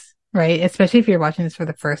is. Right? Especially if you're watching this for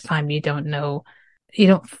the first time, you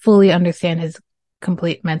don't fully understand his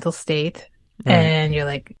complete mental state. Right. And you're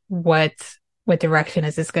like, what direction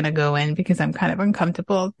is this going to go in? Because I'm kind of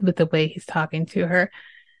uncomfortable with the way he's talking to her.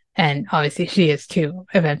 And obviously she is too,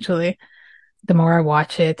 eventually. The more I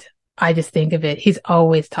watch it, I just think of it. He's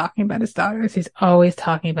always talking about his daughters. He's always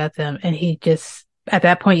talking about them. And he just, at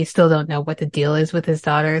that point, you still don't know what the deal is with his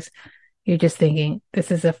daughters. You're just thinking, this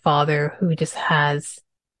is a father who just has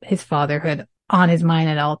his fatherhood on his mind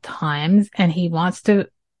at all times, and he wants to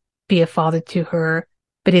be a father to her,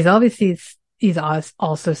 but he's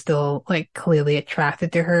also still like clearly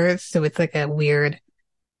attracted to her. So it's like a weird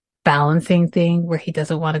balancing thing where he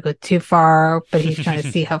doesn't want to go too far, but he's trying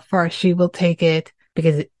to see how far she will take it,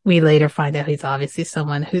 because we later find out he's obviously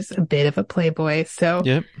someone who's a bit of a playboy. So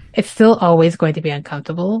it's still always going to be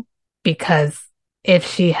uncomfortable, because if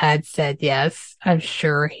she had said yes, I'm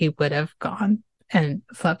sure he would have gone and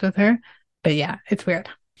slept with her. But yeah, it's weird.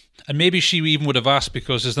 And maybe she even would have asked,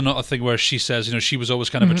 because is there not a thing where she says, she was always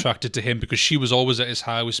kind of attracted to him because she was always at his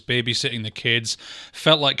house babysitting the kids.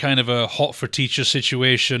 Felt like kind of a hot for teacher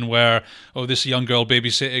situation where, this young girl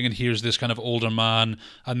babysitting and here's this kind of older man,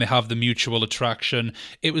 and they have the mutual attraction.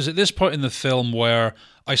 It was at this point in the film where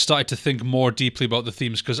I started to think more deeply about the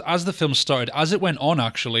themes, because as the film started, as it went on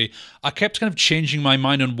actually, I kept kind of changing my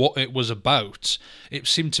mind on what it was about. It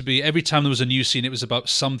seemed to be, every time there was a new scene, it was about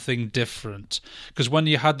something different. Because when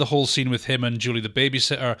you had the whole scene with him and Julie the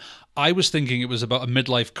babysitter, I was thinking it was about a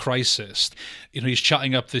midlife crisis. He's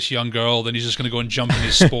chatting up this young girl, then he's just going to go and jump in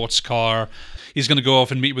his sports car. He's going to go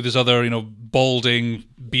off and meet with his other, balding,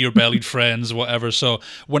 beer-bellied friends, whatever. So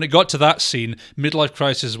when it got to that scene, midlife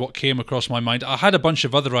crisis is what came across my mind. I had a bunch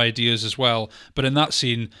of other ideas as well, but in that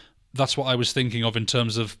scene, That's what I was thinking of in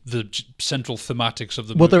terms of the central thematics of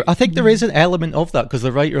the movie. Well, I think there is an element of that, because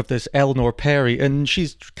the writer of this, Eleanor Perry, and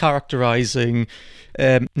she's characterising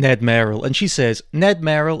Ned Merrill, and she says, Ned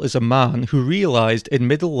Merrill is a man who realised in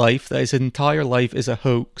middle life that his entire life is a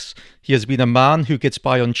hoax. He has been a man who gets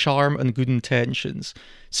by on charm and good intentions.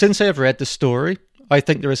 Since I have read the story, I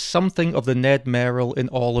think there is something of the Ned Merrill in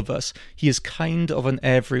all of us. He is kind of an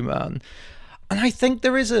everyman. And I think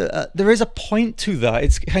there is a point to that.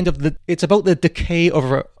 It's kind of it's about the decay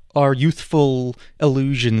of our youthful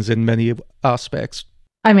illusions in many aspects.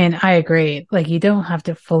 I mean, I agree. Like, you don't have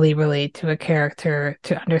to fully relate to a character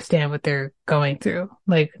to understand what they're going through.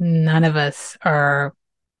 Like, none of us are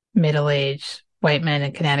middle-aged white men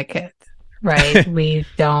in Connecticut, right? We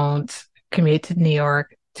don't commute to New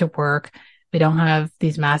York to work. We don't have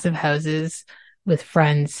these massive houses with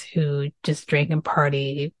friends who just drink and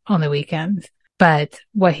party on the weekends. But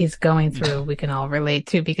what he's going through, we can all relate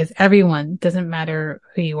to, because everyone, doesn't matter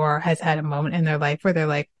who you are, has had a moment in their life where they're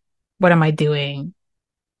like, what am I doing?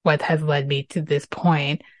 What has led me to this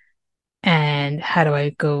point? And how do I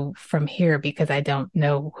go from here? Because I don't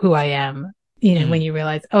know who I am. You know, when you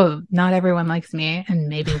realize, oh, not everyone likes me. And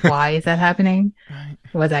maybe why is that happening? Right.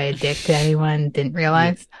 Was I a dick to anyone? Didn't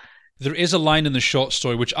realize? Yeah. There is a line in the short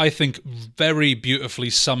story which I think very beautifully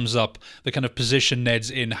sums up the kind of position Ned's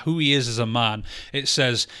in, who he is as a man. It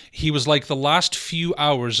says, he was like the last few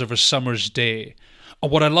hours of a summer's day.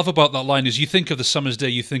 And what I love about that line is, you think of the summer's day,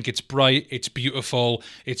 you think it's bright, it's beautiful,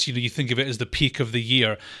 it's, you know, you think of it as the peak of the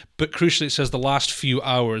year. But crucially, it says the last few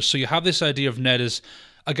hours. So you have this idea of Ned as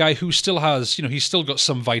a guy who still has, you know, he's still got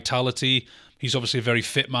some vitality. He's obviously a very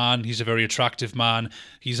fit man. He's a very attractive man.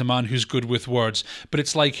 He's a man who's good with words. But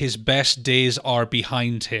it's like his best days are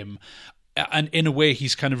behind him. And in a way,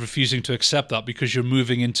 he's kind of refusing to accept that, because you're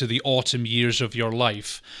moving into the autumn years of your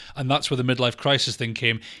life. And that's where the midlife crisis thing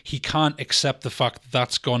came. He can't accept the fact that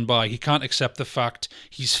that's gone by. He can't accept the fact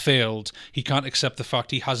he's failed. He can't accept the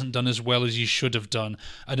fact he hasn't done as well as he should have done.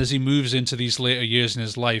 And as he moves into these later years in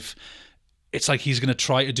his life, it's like he's going to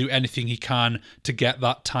try to do anything he can to get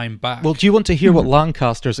that time back. Well, do you want to hear what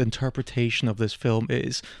Lancaster's interpretation of this film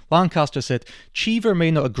is? Lancaster said, Cheever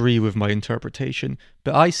may not agree with my interpretation,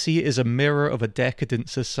 but I see it as a mirror of a decadent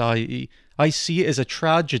society. I see it as a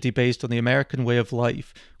tragedy based on the American way of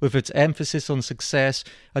life, with its emphasis on success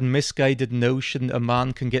and misguided notion a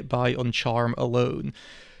man can get by on charm alone.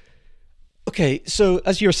 Okay, so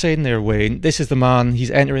as you're saying there, Wayne, this is the man, he's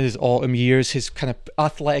entering his autumn years, his kind of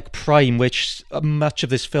athletic prime, which much of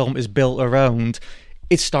this film is built around.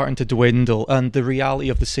 It's starting to dwindle, and the reality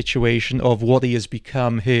of the situation of what he has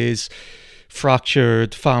become, his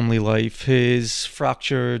fractured family life, his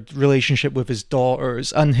fractured relationship with his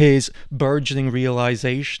daughters, and his burgeoning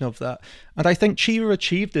realization of that. And I think Cheever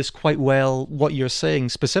achieved this quite well, what you're saying,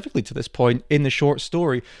 specifically to this point, in the short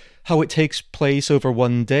story. How it takes place over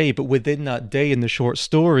one day, but within that day in the short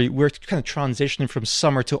story, we're kind of transitioning from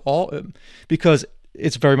summer to autumn, because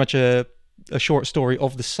it's very much a short story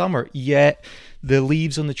of the summer, yet the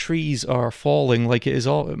leaves on the trees are falling like it is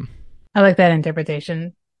autumn. I like that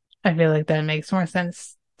interpretation. I feel like that makes more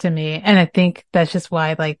sense to me. And I think that's just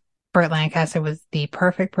why, like, Burt Lancaster was the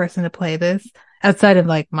perfect person to play this, outside of,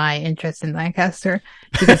 like, my interest in Lancaster,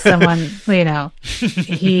 because someone, you know,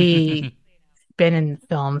 he been in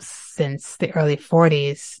films since the early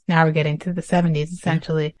 40s. Now we're getting to the 70s,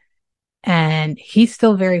 essentially. And he's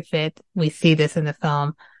still very fit. We see this in the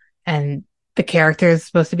film. And the character is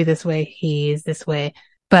supposed to be this way. He's this way.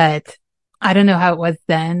 But I don't know how it was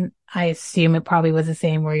then. I assume it probably was the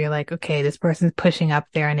same, where you're like, okay, this person's pushing up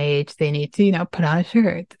there in age. They need to, you know, put on a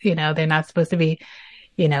shirt. You know, they're not supposed to be,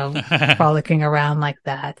 you know, frolicking around like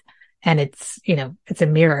that. And it's, you know, it's a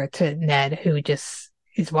mirror to Ned, who just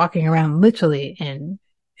is walking around literally in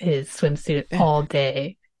his swimsuit all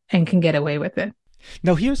day and can get away with it.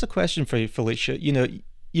 Now, here's a question for you, Felicia. You know,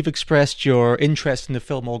 you've expressed your interest in the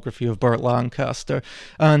filmography of Burt Lancaster.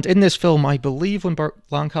 And in this film, I believe when Burt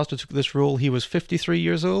Lancaster took this role, he was 53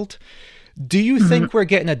 years old. Do you think we're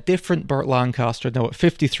getting a different Burt Lancaster now at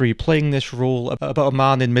 53, playing this role about a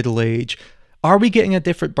man in middle age? Are we getting a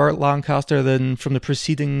different Burt Lancaster than from the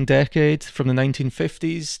preceding decade, from the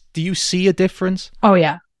 1950s? Do you see a difference? Oh,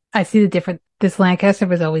 yeah. I see the difference. This Lancaster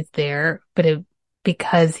was always there, but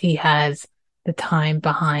because he has the time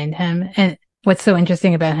behind him. And what's so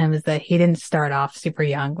interesting about him is that he didn't start off super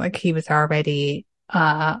young. Like, he was already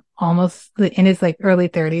almost in his like early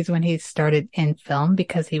 30s when he started in film,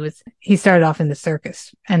 because he started off in the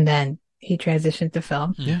circus and then he transitioned to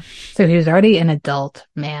film. Yeah. So he was already an adult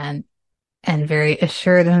man and very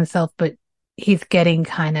assured of himself, but he's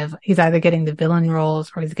either getting the villain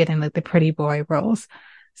roles or he's getting like the pretty boy roles.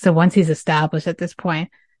 So once he's established at this point,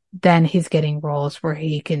 then he's getting roles where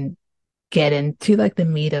he can get into like the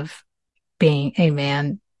meat of being a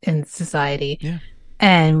man in society. Yeah.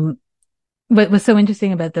 And what was so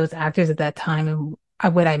interesting about those actors at that time,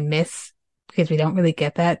 and what I miss, because we don't really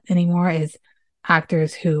get that anymore, is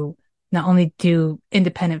actors who not only do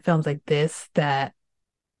independent films like this, that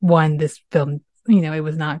one, this film, it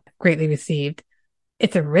was not greatly received.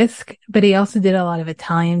 It's a risk, but he also did a lot of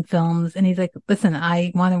Italian films, and he's like, listen,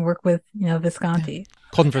 I want to work with, Visconti.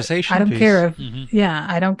 Conversation I don't piece. care if,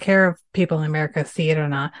 I don't care if people in America see it or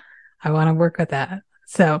not. I want to work with that.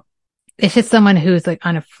 So it's just someone who's like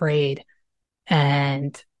unafraid,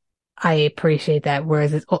 and I appreciate that. Whereas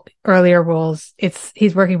his earlier roles,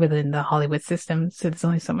 he's working within the Hollywood system, so there's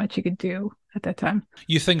only so much you could do at that time.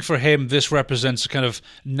 You think for him this represents a kind of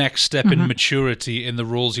next step in maturity in the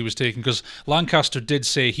roles he was taking? Because Lancaster did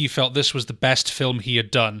say he felt this was the best film he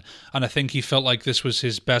had done, and I think he felt like this was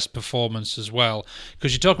his best performance as well.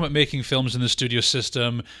 Because you're talking about making films in the studio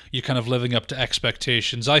system, you're kind of living up to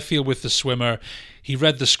expectations. I feel with The Swimmer, he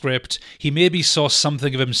read the script, he maybe saw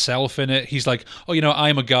something of himself in it. He's like,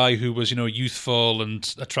 I'm a guy who was, youthful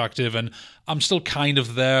and attractive, and I'm still kind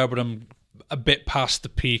of there, but I'm a bit past the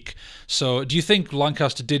peak. So do you think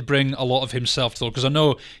Lancaster did bring a lot of himself to it? Because I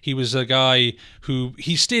know he was a guy who,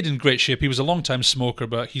 he stayed in great shape. He was a long-time smoker,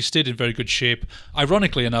 but he stayed in very good shape.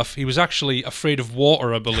 Ironically enough, he was actually afraid of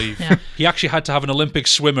water, I believe. Yeah. He actually had to have an Olympic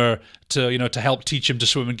swimmer to help teach him to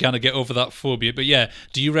swim and kind of get over that phobia. But yeah,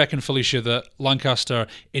 do you reckon, Felicia, that Lancaster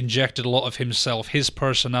injected a lot of himself, his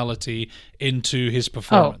personality, into his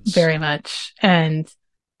performance? Oh, very much. And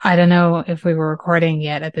I don't know if we were recording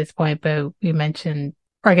yet at this point, but you mentioned,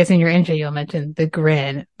 or I guess in your intro, you'll mention the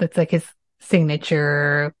grin. That's like his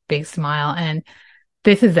signature big smile. And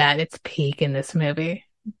this is at its peak in this movie,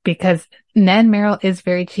 because Ned Merrill is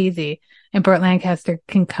very cheesy, and Burt Lancaster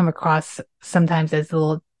can come across sometimes as a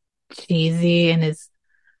little cheesy in his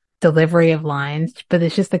delivery of lines, but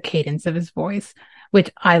it's just the cadence of his voice, which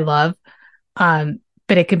I love.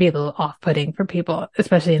 But it can be a little off-putting for people,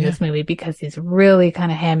 especially in this movie, because he's really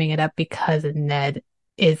kind of hamming it up because Ned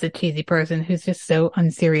is a cheesy person who's just so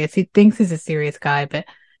unserious. He thinks he's a serious guy, but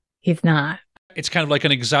he's not. It's kind of like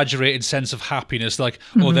an exaggerated sense of happiness. Like,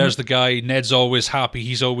 oh, there's the guy. Ned's always happy.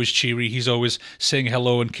 He's always cheery. He's always saying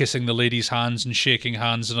hello and kissing the ladies' hands and shaking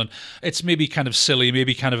hands. And it's maybe kind of silly,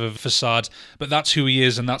 maybe kind of a facade, but that's who he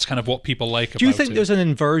is, and that's kind of what people like about it. Do you think there's an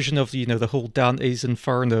inversion of, the whole Dante's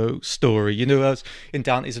Inferno story? As in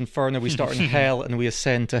Dante's Inferno, we start in hell and we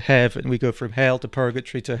ascend to heaven. We go from hell to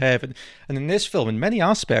purgatory to heaven. And in this film, in many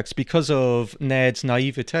aspects, because of Ned's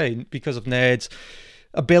naivete, because of Ned's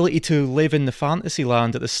ability to live in the fantasy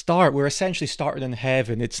land at the start, we're essentially starting in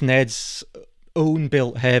heaven. It's Ned's own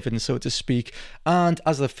built heaven, so to speak. And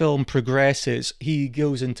as the film progresses, he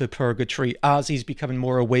goes into purgatory as he's becoming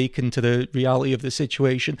more awakened to the reality of the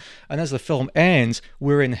situation. And as the film ends,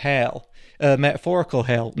 we're in hell. Metaphorical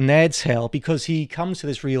hell, Ned's hell, because he comes to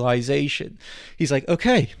this realization. He's like,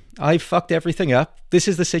 okay, I've fucked everything up. This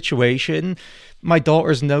is the situation. My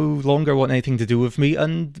daughters no longer want anything to do with me,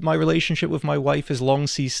 and my relationship with my wife has long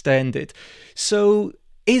ceased ended. So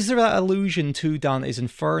is there that allusion to Dante's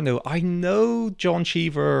Inferno? I know John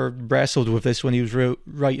Cheever wrestled with this when he was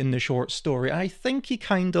writing the short story. I think he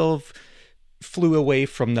kind of flew away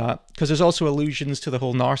from that, because there's also allusions to the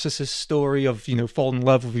whole narcissist story of, falling in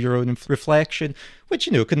love with your own reflection, which,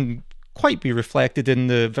 can quite be reflected in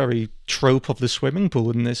the very trope of the swimming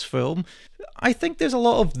pool in this film. I think there's a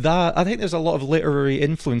lot of that. I think there's a lot of literary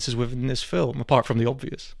influences within this film, apart from the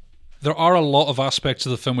obvious. There are a lot of aspects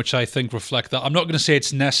of the film which I think reflect that. I'm not going to say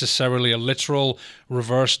it's necessarily a literal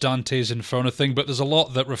reverse Dante's Inferno thing, but there's a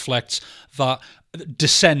lot that reflects that.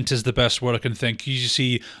 Descent is the best word I can think. You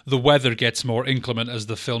see the weather gets more inclement as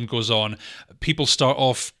the film goes on. People start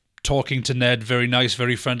off talking to Ned very nice,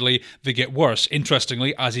 very friendly. They get worse.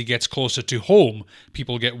 Interestingly, as he gets closer to home,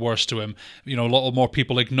 people get worse to him. A lot more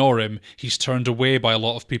people ignore him. He's turned away by a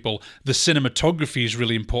lot of people. The cinematography is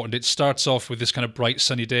really important. It starts off with this kind of bright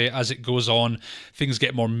sunny day. As it goes on, things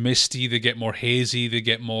get more misty, they get more hazy, they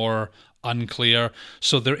get more unclear.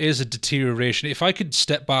 So there is a deterioration. If I could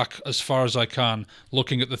step back as far as I can,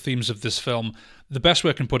 looking at the themes of this film, the best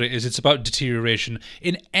way I can put it is it's about deterioration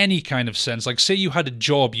in any kind of sense. Like, say you had a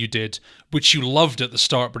job you did, which you loved at the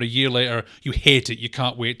start, but a year later you hate it, you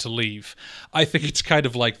can't wait to leave. I think it's kind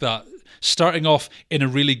of like that. Starting off in a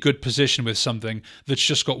really good position with something that's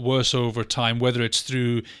just got worse over time, whether it's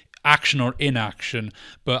through action or inaction.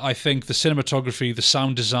 But I think the cinematography, the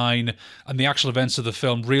sound design, and the actual events of the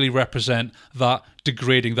film really represent that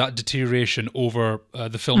degrading, that deterioration over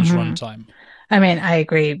the film's runtime. I mean, I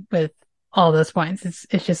agree with all those points.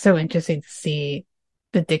 It's just so interesting to see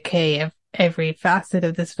the decay of every facet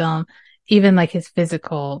of this film, even like his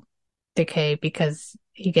physical decay, because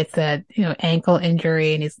he gets that, ankle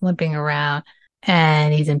injury and he's limping around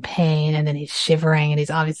and he's in pain and then he's shivering and he's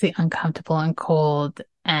obviously uncomfortable and cold.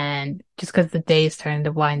 And just because the day's starting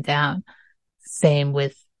to wind down, same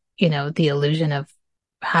with, the illusion of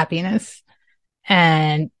happiness.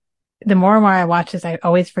 And the more and more I watch this, I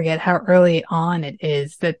always forget how early on it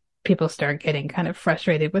is that people start getting kind of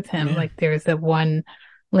frustrated with him. Yeah. Like there's the one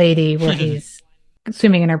lady where he's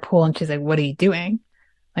swimming in her pool and she's like, "What are you doing?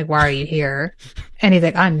 Like, why are you here?" And he's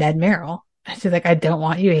like, "I'm Ned Merrill." And she's like, "I don't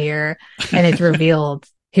want you here." And it's revealed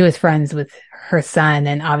he was friends with her son,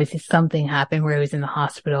 and obviously something happened where he was in the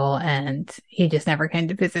hospital and he just never came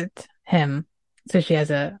to visit him. So she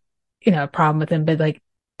has a problem with him. But like,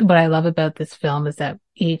 what I love about this film is that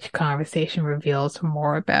each conversation reveals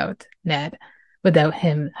more about Ned without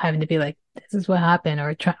him having to be like, "This is what happened,"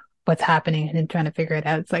 or what's happening, and him trying to figure it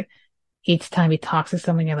out. It's like each time he talks to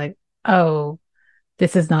someone, you're like, "Oh,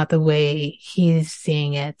 this is not the way he's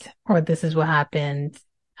seeing it," or "This is what happened."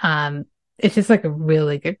 It's just like a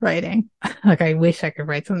really good writing. Like, I wish I could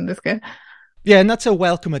write something this good. Yeah, and that's a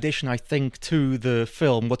welcome addition, I think, to the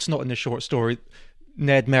film. What's not in the short story,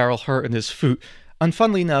 Ned Merrill hurting his foot. And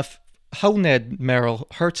funnily enough, how Ned Merrill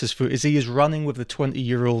hurts his foot is he is running with the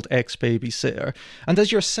 20-year-old ex-babysitter. And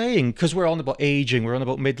as you're saying, because we're on about aging, we're on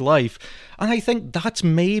about midlife, and I think that's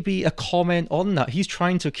maybe a comment on that. He's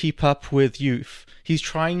trying to keep up with youth. He's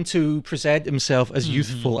trying to present himself as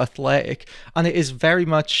youthful, athletic. And it is very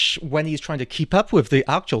much when he's trying to keep up with the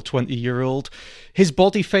actual 20-year-old, his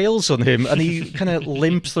body fails on him and he kind of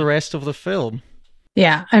limps the rest of the film.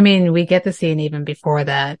 Yeah, I mean, we get the scene even before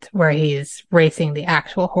that where he's racing the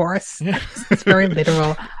actual horse. Yeah. It's very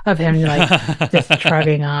literal of him like just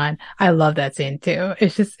trudging on. I love that scene too.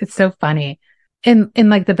 It's so funny in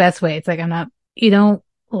like the best way. It's like, you don't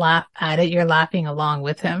laugh at it, you're laughing along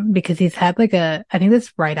with him because he's had like I think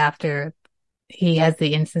this right after he has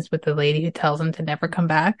the instance with the lady who tells him to never come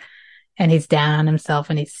back, and he's down on himself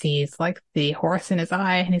and he sees like the horse in his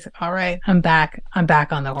eye and he's like, "All right, I'm back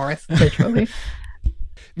on the horse," literally.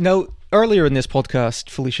 Now, earlier in this podcast,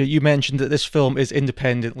 Felicia, you mentioned that this film is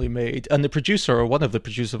independently made, and the producer, or one of the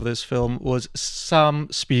producers of this film, was Sam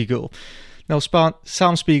Spiegel. Now,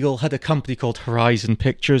 Sam Spiegel had a company called Horizon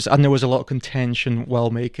Pictures, and there was a lot of contention while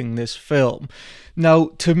making this film.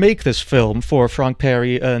 Now, to make this film for Frank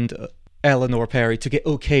Perry and Eleanor Perry to get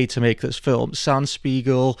okay to make this film, Sam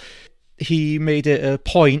Spiegel, he made it a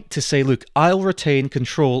point to say, "Look, I'll retain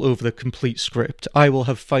control over the complete script. I will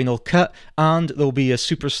have final cut, and there'll be a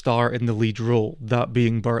superstar in the lead role, that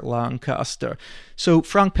being Burt Lancaster." So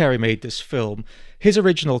Frank Perry made this film. His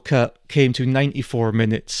original cut came to 94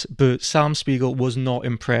 minutes, but Sam Spiegel was not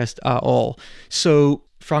impressed at all. So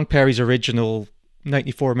Frank Perry's original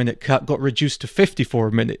 94-minute cut got reduced to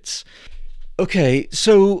 54 minutes. Okay,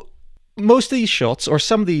 so most of these shots, or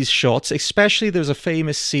some of these shots, especially there's a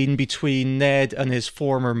famous scene between Ned and his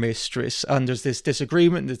former mistress, and there's this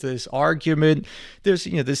disagreement, there's this argument, there's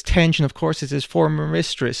this tension, of course, it's his former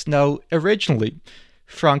mistress. Now, originally,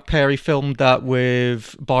 Frank Perry filmed that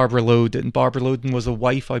with Barbara Loden. Barbara Loden was a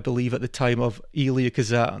wife, I believe, at the time of Elia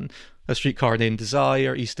Kazan, A Streetcar Named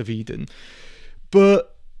Desire, East of Eden.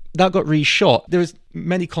 But that got reshot. There's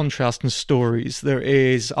many contrasting stories. There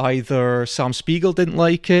is either Sam Spiegel didn't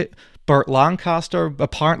like it, Burt Lancaster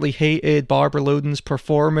apparently hated Barbara Loden's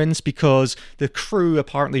performance because the crew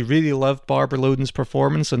apparently really loved Barbara Loden's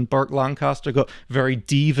performance, and Burt Lancaster got very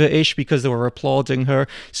diva-ish because they were applauding her.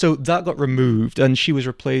 So that got removed and she was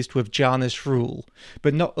replaced with Janice Rule.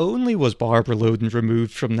 But not only was Barbara Loden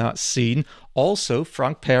removed from that scene, also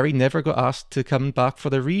Frank Perry never got asked to come back for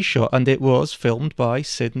the reshoot, and it was filmed by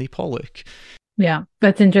Sidney Pollack. Yeah,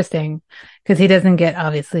 that's interesting because he doesn't get,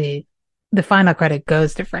 obviously, the final credit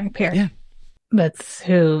goes to Frank Perry. Yeah.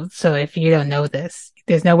 So if you don't know this,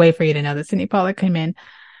 there's no way for you to know that Sidney Pollack came in.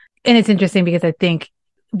 And it's interesting because I think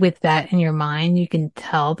with that in your mind, you can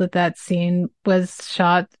tell that scene was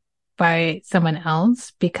shot by someone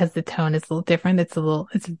else because the tone is a little different.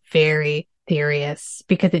 It's very serious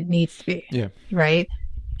because it needs to be. Yeah. Right.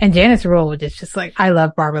 And Janice Rule is just like, I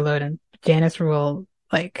love Barbara Loden. Janice Rule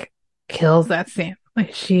like kills that scene.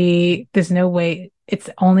 Like there's no way. It's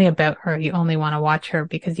only about her. You only want to watch her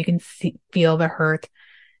because you can feel the hurt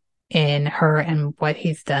in her and what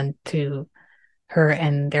he's done to her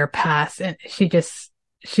and their past. And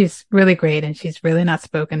she's really great, and she's really not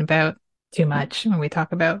spoken about too much when we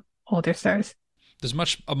talk about older stars. There's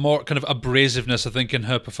much a more kind of abrasiveness, I think, in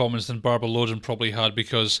her performance than Barbara Loden probably had,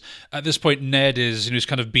 because at this point Ned is, he's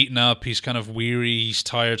kind of beaten up, he's kind of weary, he's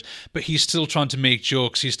tired, but he's still trying to make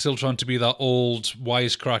jokes. He's still trying to be that old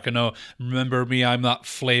wisecracker. No, remember me, I'm that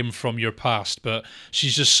flame from your past. But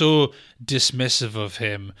she's just so dismissive of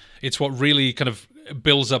him. It's what really kind of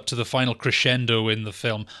builds up to the final crescendo in the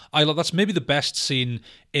film. That's maybe the best scene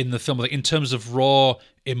in the film, like in terms of raw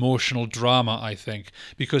emotional drama, I think,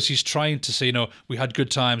 because he's trying to say, we had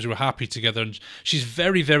good times, we were happy together, and she's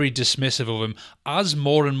very, very dismissive of him, as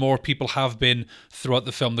more and more people have been throughout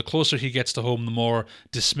the film. The closer he gets to home, the more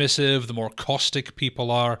dismissive, the more caustic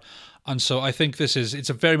people are, and so I think it's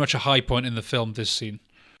a very much a high point in the film, this scene.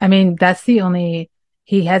 I mean, that's the only...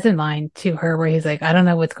 He has in line to her where he's like, I don't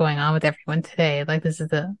know what's going on with everyone today. Like,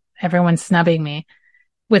 everyone's snubbing me.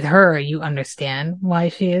 With her, you understand why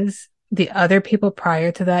she is. The other people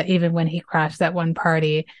prior to that, even when he crashed that one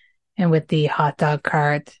party and with the hot dog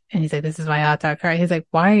cart, and he's like, this is my hot dog cart. He's like,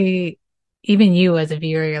 why, even you as a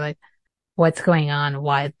viewer, you're like, what's going on?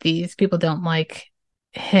 Why these people don't like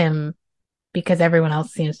him because everyone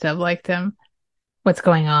else seems to have liked him. What's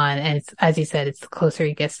going on? And it's, as you said, it's the closer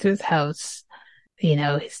he gets to his house, he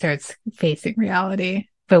starts facing reality.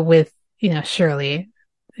 But with, Shirley,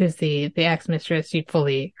 who's the ex-mistress, you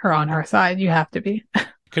fully are on her side. You have to be.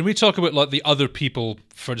 Can we talk about the other people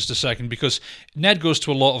for just a second? Because Ned goes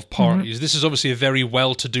to a lot of parties. Mm-hmm. This is obviously a very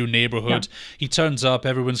well-to-do neighbourhood. Yeah. He turns up,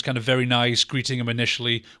 everyone's kind of very nice, greeting him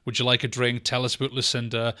initially. Would you like a drink? Tell us about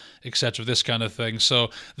Lucinda, etc., this kind of thing. So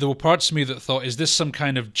there were parts of me that thought, is this some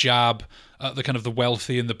kind of jab at the kind of the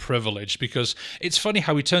wealthy and the privileged? Because it's funny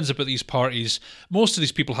how he turns up at these parties. Most of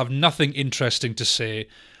these people have nothing interesting to say.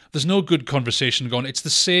 There's no good conversation going. It's the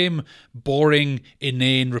same boring,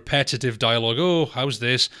 inane, repetitive dialogue. Oh, how's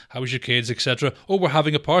this? How's your kids, etc. Oh, we're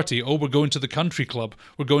having a party. Oh, we're going to the country club.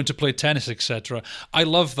 We're going to play tennis, etc. I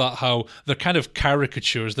love that, how they're kind of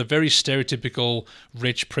caricatures. They're very stereotypical,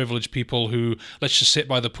 rich, privileged people who, let's just sit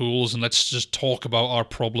by the pools and let's just talk about our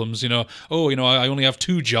problems. I only have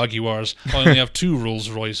 2 Jaguars. I only have 2 Rolls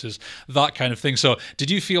Royces. That kind of thing. So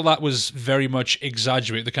did you feel that was very much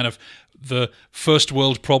exaggerated, the kind of the first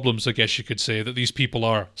world problems, I guess you could say, that these people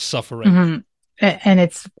are suffering? Mm-hmm. And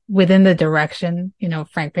it's within the direction,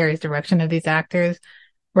 Frank Perry's direction of these actors,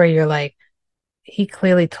 where you're like, he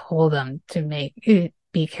clearly told them to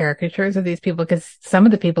be caricatures of these people, because some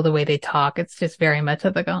of the people, the way they talk, it's just very much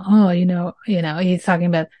like, he's talking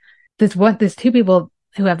about there's 2 people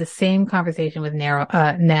who have the same conversation with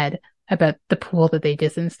Ned about the pool that they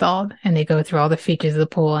just installed, and they go through all the features of the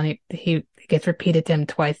pool, and he gets repeated to him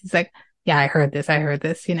twice. He's like, yeah, I heard this.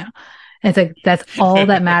 And it's like, that's all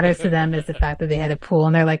that matters to them, is the fact that they had a pool.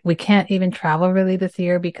 And they're like, we can't even travel really this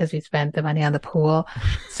year because we spent the money on the pool.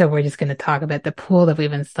 So we're just going to talk about the pool that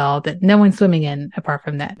we've installed that no one's swimming in apart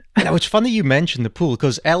from Ned. Now, it's funny you mentioned the pool,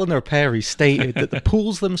 because Eleanor Perry stated that the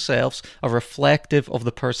pools themselves are reflective of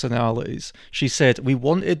the personalities. She said, we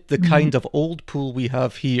wanted the kind of old pool we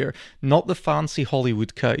have here, not the fancy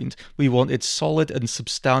Hollywood kind. We wanted solid and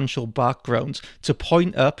substantial backgrounds to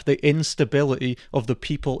point up the instability of the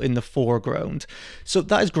people in the foreground. So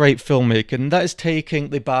that is great filmmaking. That is taking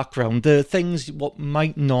the background, the things what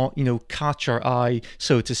might not, catch our eye,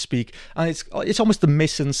 so to speak, and it's almost the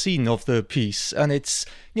mise-en-scene of the piece, and it's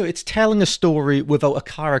telling a story without a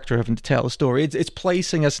character having to tell a story. It's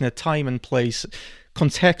placing us in a time and place,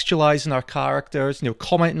 contextualizing our characters,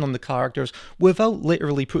 commenting on the characters without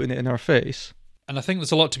literally putting it in our face. And I think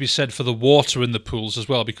there's a lot to be said for the water in the pools as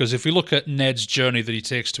well, because if we look at Ned's journey that he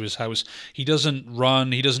takes to his house, he doesn't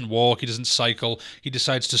run, he doesn't walk, he doesn't cycle, he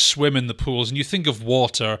decides to swim in the pools. And you think of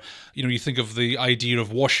water, you think of the idea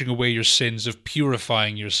of washing away your sins, of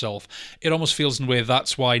purifying yourself. It almost feels in a way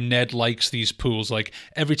that's why Ned likes these pools. Like,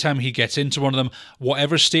 every time he gets into one of them,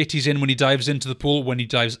 whatever state he's in when he dives into the pool, when he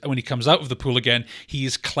comes out of the pool again, he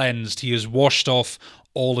is cleansed, he is washed off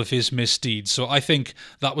all of his misdeeds. So I think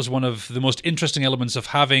that was one of the most interesting elements of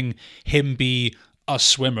having him be a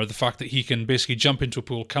swimmer, the fact that he can basically jump into a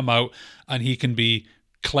pool, come out, and he can be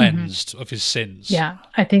cleansed of his sins. Yeah,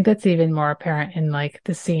 I think that's even more apparent in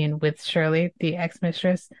the scene with Shirley, the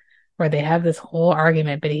ex-mistress, where they have this whole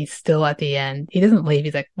argument, but he's still at the end. He doesn't leave.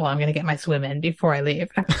 He's like, well, I'm going to get my swim in before I leave,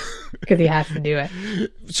 because he has to do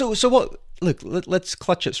it. So what... Look, let's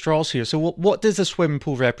clutch at straws here. So what does a swimming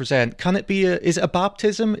pool represent? Can it be is it a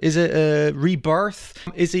baptism? Is it a rebirth?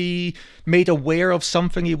 Is he made aware of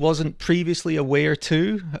something he wasn't previously aware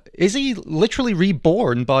to? Is he literally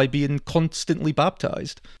reborn by being constantly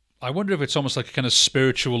baptized? I wonder if it's almost like a kind of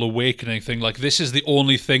spiritual awakening thing, like this is the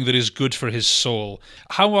only thing that is good for his soul.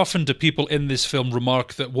 How often do people in this film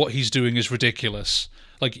remark that what he's doing is ridiculous?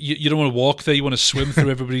 Like, you don't want to walk there, you want to swim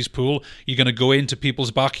through everybody's pool, you're going to go into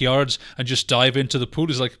people's backyards and just dive into the pool.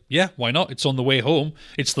 He's like, yeah, why not? It's on the way home.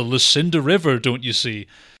 It's the Lucinda River, don't you see?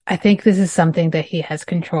 I think this is something that he has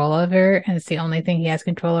control over, and it's the only thing he has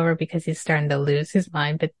control over because he's starting to lose his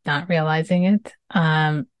mind, but not realizing it.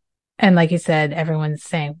 And like you said, everyone's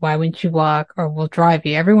saying, why wouldn't you walk, or we'll drive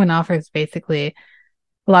you? Everyone offers, basically,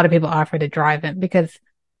 a lot of people offer to drive him because,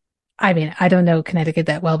 I mean, I don't know Connecticut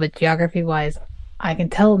that well, but geography wise, I can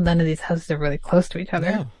tell none of these houses are really close to each other.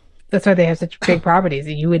 Yeah. That's why they have such big properties.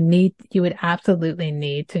 You would absolutely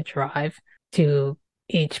need to drive to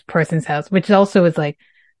each person's house, which also is like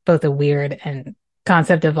both a weird and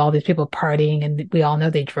concept of all these people partying, and we all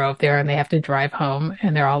know they drove there and they have to drive home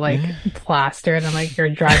and they're all like plastered and like you're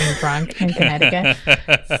driving drunk in Connecticut.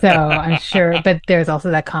 So I'm sure, but there's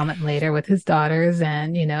also that comment later with his daughters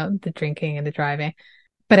and, you know, the drinking and the driving.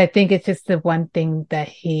 But I think it's just the one thing that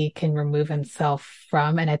he can remove himself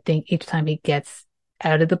from. And I think each time he gets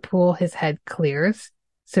out of the pool, his head clears.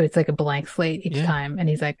 So it's like a blank slate each time. And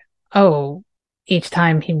he's like, oh, each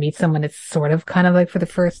time he meets someone, it's sort of kind of like for the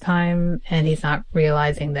first time. And he's not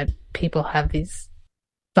realizing that people have these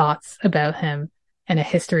thoughts about him and a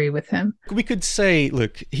history with him. We could say,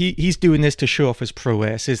 look, he's doing this to show off his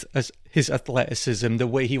prowess, his athleticism, the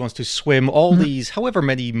way he wants to swim all these, however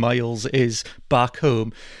many miles is back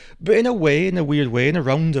home. But in a way, in a weird way, in a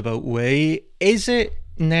roundabout way, is it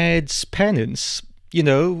Ned's penance? You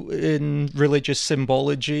know, in religious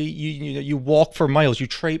symbology, you walk for miles, you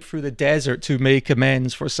trape through the desert to make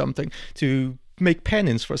amends for something, to make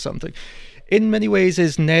penance for something. In many ways,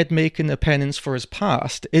 is Ned making a penance for his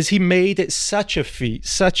past? Is he made it such a feat,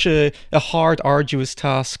 such a hard, arduous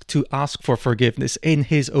task to ask for forgiveness in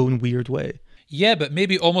his own weird way? Yeah, but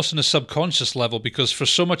maybe almost on a subconscious level, because for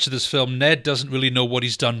so much of this film, Ned doesn't really know what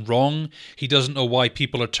he's done wrong. He doesn't know why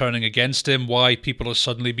people are turning against him, why people are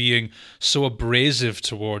suddenly being so abrasive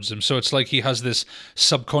towards him. So it's like he has this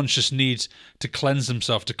subconscious need to cleanse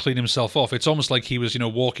himself, to clean himself off. It's almost like he was,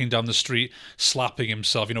 walking down the street, slapping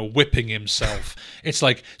himself, whipping himself. It's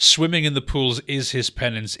like swimming in the pools is his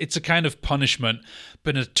penance. It's a kind of punishment,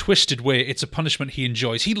 but in a twisted way, it's a punishment he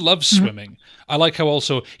enjoys. He loves swimming. I like how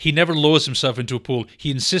also he never lowers himself into a pool.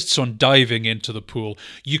 He insists on diving into the pool.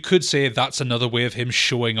 You could say that's another way of him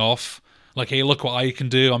showing off. Like, hey, look what I can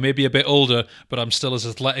do. I may be a bit older, but I'm still as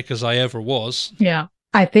athletic as I ever was. Yeah,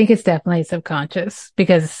 I think it's definitely subconscious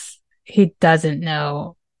because he doesn't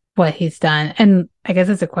know what he's done. And I guess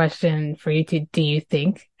it's a question for you two. Do you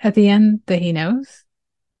think at the end that he knows?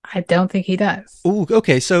 I don't think he does. Oh,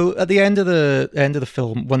 okay. So at the end of the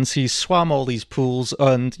film, once he's swam all these pools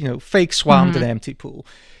and fake swammed an empty pool,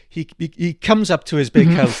 he comes up to his big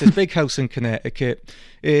house in Connecticut.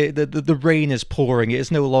 The rain is pouring. It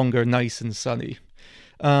is no longer nice and sunny.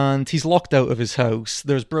 And he's locked out of his house.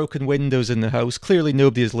 There's broken windows in the house. Clearly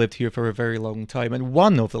nobody has lived here for a very long time. And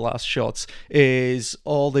one of the last shots is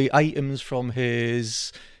all the items from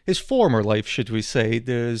his former life, should we say.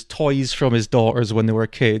 There's toys from his daughters when they were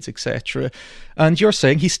kids, etc. And you're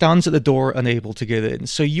saying he stands at the door unable to get in.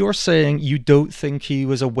 So you're saying you don't think he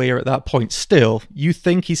was aware at that point still. You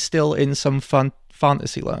think he's still in some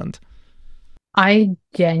fantasy land. I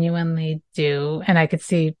genuinely do, and I could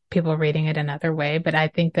see people reading it another way, but I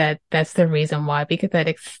think that that's the reason why, because that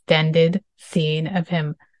extended scene of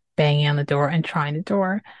him banging on the door and trying the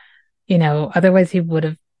door, otherwise he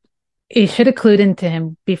should have clued into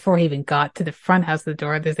him before he even got to the front house of the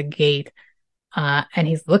door. There's a gate, and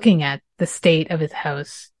he's looking at the state of his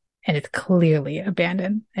house, and it's clearly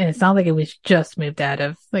abandoned. And it's not like it was just moved out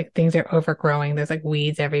of, like, things are overgrowing. There's like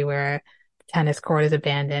weeds everywhere. The tennis court is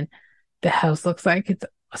abandoned. The house looks like it's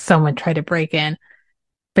someone tried to break in,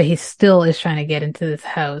 but he still is trying to get into this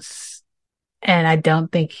house. And I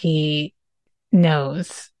don't think he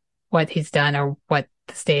knows what he's done or what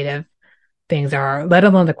the state of things are, let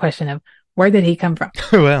alone the question of where did he come from?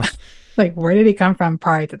 Well, like, where did he come from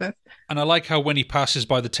prior to this? And I like how when he passes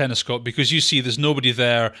by the tennis court, because you see there's nobody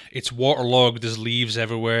there, it's waterlogged, there's leaves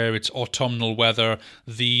everywhere, it's autumnal weather,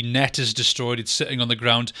 the net is destroyed, it's sitting on the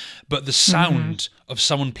ground, but the sound of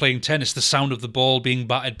someone playing tennis, the sound of the ball being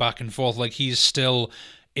batted back and forth, like he's still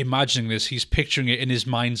imagining this, he's picturing it in his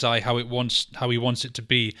mind's eye how he wants it to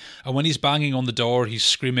be. And when he's banging on the door, he's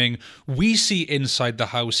screaming. We see inside the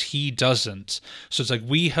house, he doesn't. So it's like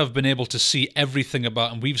we have been able to see everything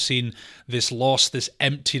about him. We've seen this loss, this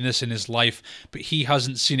emptiness in his life, but he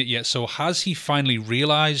hasn't seen it yet. So has he finally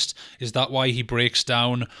realized? Is that why he breaks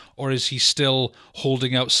down? Or is he still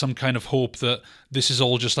holding out some kind of hope that this is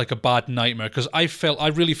all just like a bad nightmare, because I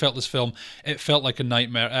really felt this film, it felt like a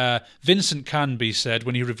nightmare. Vincent Canby said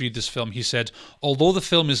when he reviewed this film, he said, although the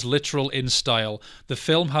film is literal in style, the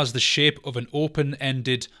film has the shape of an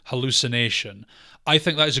open-ended hallucination. I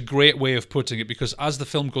think that is a great way of putting it, because as the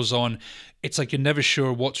film goes on, it's like you're never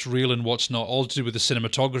sure what's real and what's not, all to do with the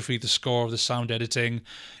cinematography, the score, the sound editing.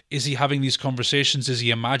 Is he having these conversations? Is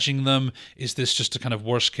he imagining them? Is this just a kind of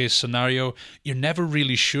worst case scenario? You're never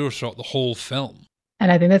really sure throughout the whole film.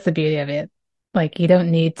 And I think that's the beauty of it. Like, you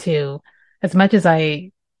don't need to, as much as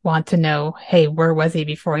I want to know, hey, where was he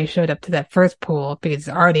before he showed up to that first pool? Because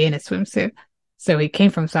he's already in a swimsuit. So he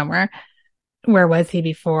came from somewhere. Where was he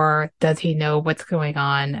before? Does he know what's going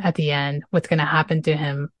on at the end? What's going to happen to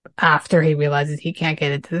him after he realizes he can't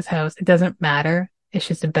get into this house? It doesn't matter. It's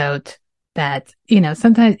just about that,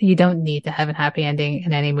 sometimes you don't need to have a happy ending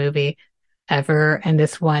in any movie ever. And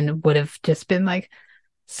this one would have just been like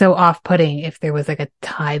so off-putting if there was like a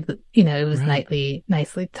tied, it was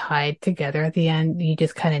nicely tied together at the end. You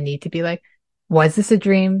just kind of need to be like, was this a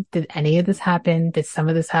dream? Did any of this happen? Did some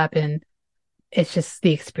of this happen? It's just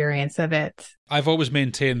the experience of it. I've always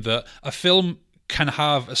maintained that a film can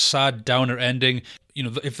have a sad downer ending,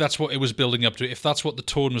 if that's what it was building up to, if that's what the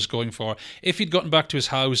tone was going for. If he'd gotten back to his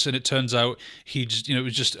house and it turns out it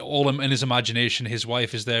was just all in his imagination, his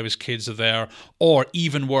wife is there, his kids are there, or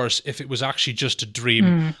even worse, if it was actually just a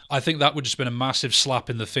dream, I think that would just been a massive slap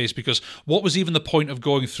in the face, because what was even the point of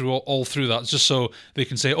going through all through that? It's just so they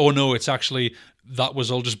can say, oh no, it's actually, that was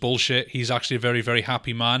all just bullshit. He's actually a very, very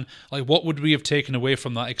happy man. Like, what would we have taken away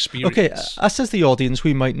from that experience? Okay, us as the audience,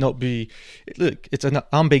 we might not be... Look, it's an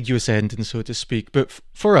ambiguous ending, so to speak, but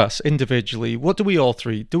for us, individually, what do we all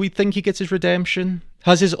three... Do we think he gets his redemption?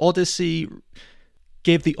 Has his Odyssey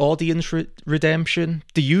gave the audience redemption?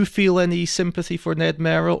 Do you feel any sympathy for Ned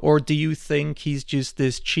Merrill, or do you think he's just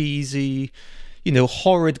this cheesy...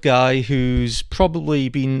 horrid guy who's probably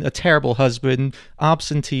been a terrible husband,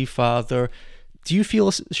 absentee father? Do you feel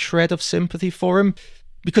a shred of sympathy for him?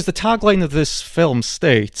 Because the tagline of this film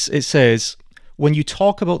states, it says, when you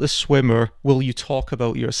talk about the swimmer, will you talk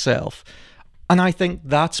about yourself? And I think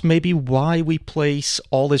that's maybe why we place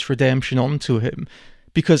all this redemption onto him.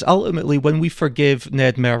 Because ultimately, when we forgive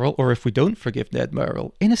Ned Merrill, or if we don't forgive Ned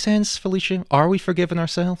Merrill, in a sense, Felicia, are we forgiving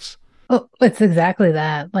ourselves? Well, it's exactly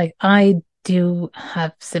that. Like, I do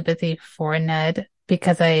have sympathy for Ned,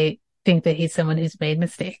 because I think that he's someone who's made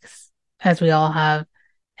mistakes, as we all have,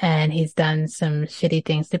 and he's done some shitty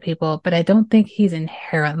things to people, but I don't think he's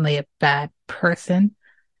inherently a bad person.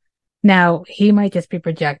 Now, he might just be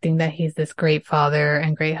projecting that he's this great father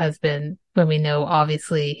and great husband, when we know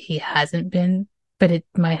obviously he hasn't been, but it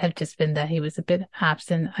might have just been that he was a bit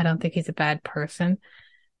absent. I don't think he's a bad person.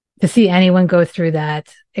 To see anyone go through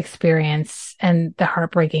that experience and the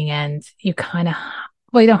heartbreaking end, you kind of,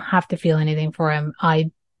 you don't have to feel anything for him.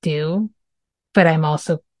 I do, but I'm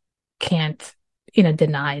also can't,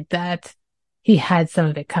 deny that he had some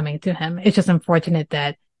of it coming to him. It's just unfortunate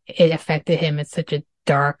that it affected him in such a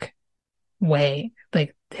dark way.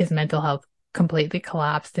 Like, his mental health completely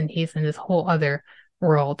collapsed and he's in this whole other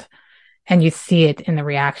world. And you see it in the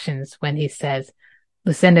reactions when he says,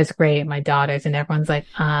 Lucinda's great, my daughters, and everyone's like,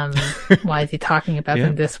 why is he talking about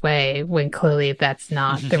them this way, when clearly that's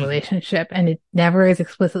not the relationship? And it never is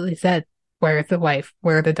explicitly said, where's the wife,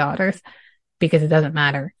 where are the daughters? Because it doesn't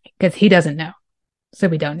matter, because he doesn't know. So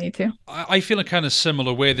we don't need to. I feel a kind of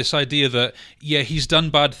similar way. This idea that, he's done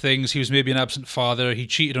bad things. He was maybe an absent father. He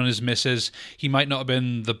cheated on his missus. He might not have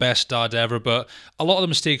been the best dad ever, but a lot of the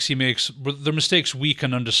mistakes he makes, they're mistakes we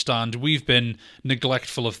can understand. We've been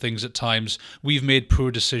neglectful of things at times. We've made poor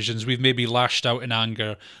decisions. We've maybe lashed out in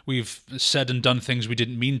anger. We've said and done things we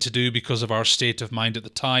didn't mean to do because of our state of mind at the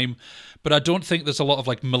time. But I don't think there's a lot of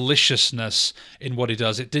like maliciousness in what he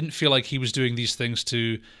does. It didn't feel like he was doing these things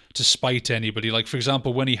to spite anybody. Like, for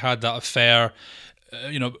example, when he had that affair,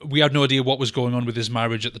 we had no idea what was going on with his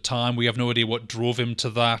marriage at the time. We have no idea what drove him to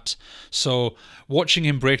that. So watching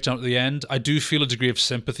him break down at the end, I do feel a degree of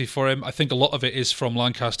sympathy for him. I think a lot of it is from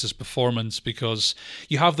Lancaster's performance, because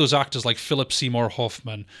you have those actors like Philip Seymour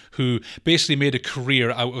Hoffman, who basically made a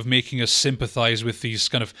career out of making us sympathize with these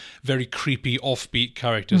kind of very creepy, offbeat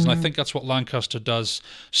characters. And I think that's what Lancaster does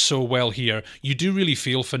so well here. You do really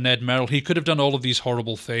feel for Ned Merrill. He could have done all of these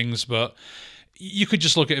horrible things, but you could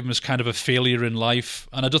just look at him as kind of a failure in life,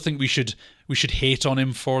 and I don't think we should hate on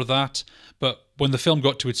him for that. But when the film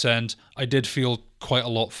got to its end, I did feel quite a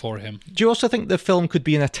lot for him. Do you also think the film could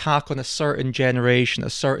be an attack on a certain generation, a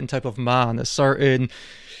certain type of man, a certain,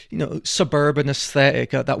 suburban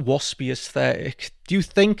aesthetic, that waspy aesthetic? Do you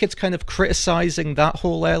think it's kind of criticizing that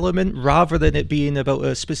whole element rather than it being about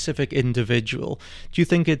a specific individual? Do you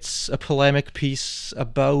think it's a polemic piece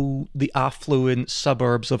about the affluent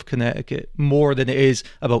suburbs of Connecticut more than it is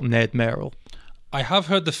about Ned Merrill? I have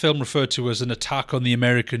heard the film referred to as an attack on the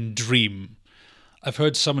American dream. I've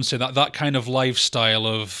heard someone say that kind of lifestyle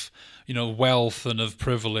of, wealth and of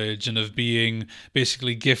privilege and of being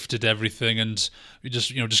basically gifted everything and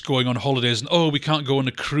just going on holidays and, we can't go on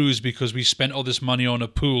a cruise because we spent all this money on a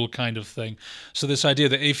pool kind of thing. So this idea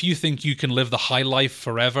that if you think you can live the high life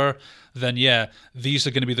forever, then these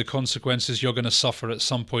are going to be the consequences you're going to suffer at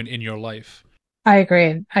some point in your life. I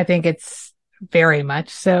agree. I think it's very much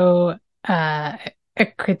so a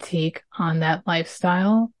critique on that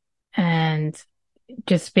lifestyle, and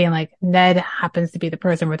just being like, Ned happens to be the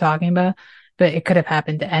person we're talking about, but it could have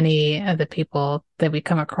happened to any of the people that we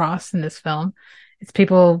come across in this film. It's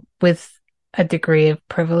people with a degree of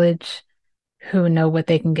privilege who know what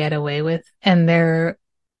they can get away with, and they're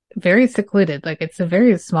very secluded. Like, it's a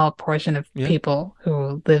very small portion of people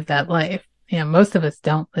who live that life. Most of us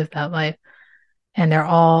don't live that life, and they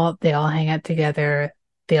all hang out together.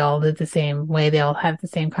 They all live the same way. They all have the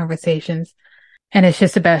same conversations. And it's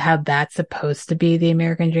just about how that's supposed to be the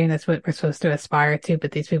American dream. That's what we're supposed to aspire to.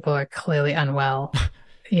 But these people are clearly unwell.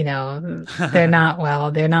 They're not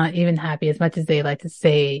well. They're not even happy as much as they like to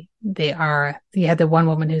say they are. You had the one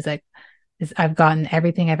woman who's like, I've gotten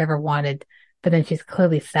everything I've ever wanted. But then she's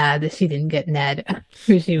clearly sad that she didn't get Ned,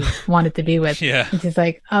 who she wanted to be with. Yeah. And she's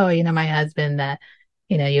like, my husband that,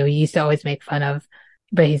 you used to always make fun of,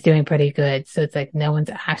 but he's doing pretty good. So it's like, no one's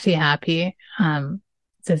actually happy.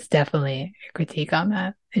 So it's definitely a critique on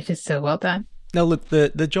that. It's just so well done. Now, look,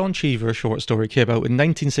 the John Cheever short story came out in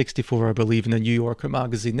 1964, I believe, in the New Yorker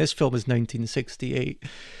magazine. This film is 1968.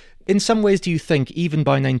 In some ways, do you think, even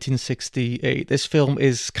by 1968, this film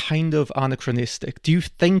is kind of anachronistic? Do you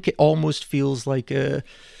think it almost feels like a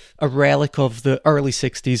relic of the early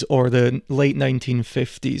 60s or the late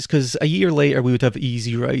 1950s? Because a year later, we would have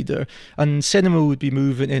Easy Rider, and cinema would be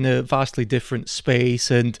moving in a vastly different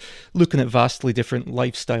space and looking at vastly different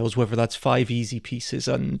lifestyles, whether that's 5 Easy pieces,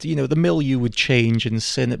 and, the milieu would change in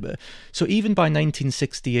cinema. So even by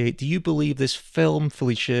 1968, do you believe this film,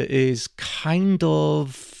 Felicia, is kind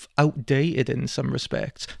of outdated in some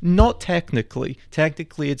respects? Not technically.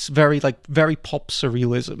 Technically, it's very pop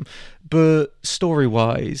surrealism. But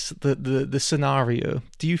story-wise, the scenario,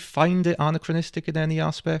 do you find it anachronistic in any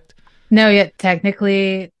aspect? No, yet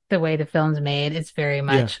technically, the way the film's made is very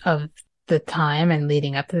much of the time and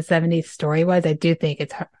leading up to the 70s. Story-wise, I do think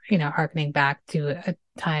it's, harkening back to a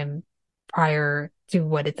time prior to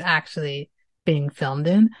what it's actually being filmed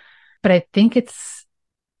in. But I think it's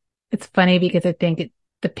funny because I think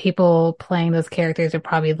the people playing those characters are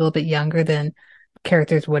probably a little bit younger than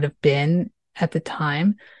characters would have been at the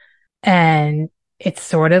time. And it's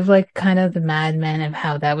sort of like kind of the Mad Men of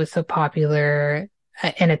how that was so popular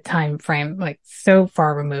in a time frame, like so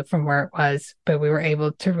far removed from where it was, but we were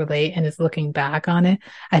able to relate. And just looking back on it,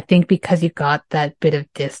 I think because you got that bit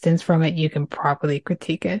of distance from it, you can properly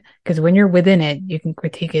critique it. Because when you're within it, you can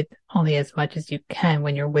critique it only as much as you can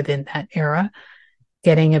when you're within that era.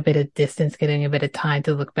 Getting a bit of distance, getting a bit of time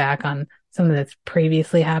to look back on something that's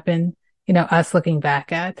previously happened. Us looking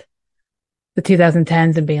back at the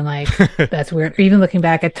 2010s and being like, that's weird. Or even looking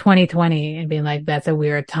back at 2020 and being like, that's a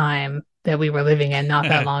weird time that we were living in not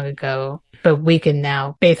that long ago. But we can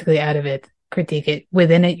now basically out of it, critique it.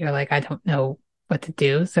 Within it, you're like, I don't know what to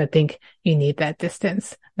do. So I think you need that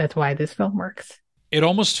distance. That's why this film works. It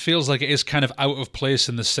almost feels like it is kind of out of place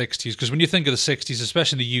in the 60s, because when you think of the 60s,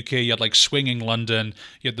 especially in the UK, you had like swinging London,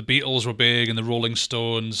 you had the Beatles were big and the Rolling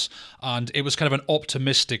Stones, and it was kind of an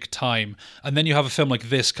optimistic time. And then you have a film like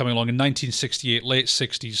this coming along in 1968, late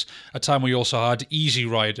 60s, a time where you also had Easy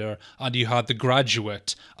Rider, and you had The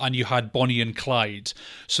Graduate, and you had Bonnie and Clyde.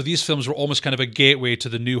 So these films were almost kind of a gateway to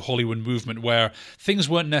the new Hollywood movement, where things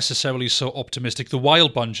weren't necessarily so optimistic. The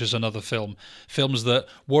Wild Bunch is another film. Films that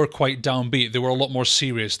were quite downbeat. They were a lot more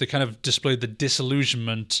serious. They kind of displayed the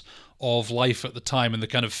disillusionment of life at the time and the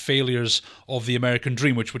kind of failures of the American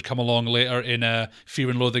dream, which would come along later in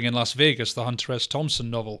Fear and Loathing in Las Vegas, the Hunter S.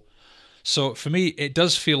 Thompson novel. So for me, it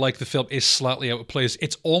does feel like the film is slightly out of place.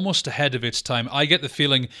 It's almost ahead of its time. I get the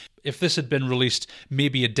feeling if this had been released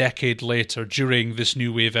maybe a decade later during this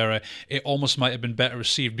new wave era, it almost might have been better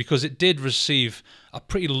received, because it did receive a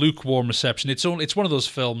pretty lukewarm reception. It's one of those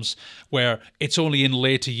films where it's only in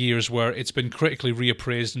later years where it's been critically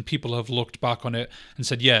reappraised and people have looked back on it and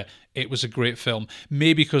said, yeah, it was a great film.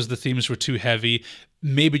 Maybe because the themes were too heavy,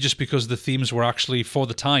 maybe just because the themes were actually, for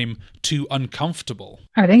the time, too uncomfortable.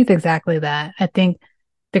 I think it's exactly that. I think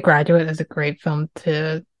The Graduate is a great film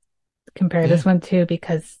to compare this one to,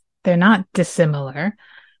 because they're not dissimilar.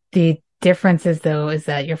 The difference is, though, is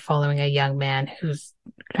that you're following a young man who's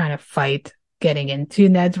trying to fight getting into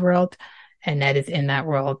Ned's world, and Ned is in that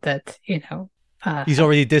world that, he's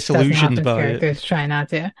already disillusioned by characters try not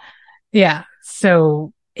to. Yeah.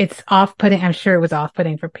 So it's off-putting. I'm sure it was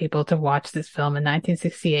off-putting for people to watch this film in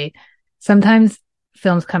 1968. Sometimes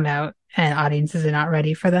films come out and audiences are not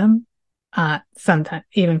ready for them. Sometimes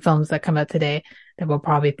even films that come out today that we'll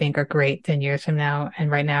probably think are great 10 years from now.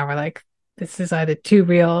 And right now we're like, this is either too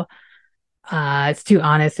real, it's too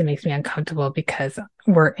honest, it makes me uncomfortable because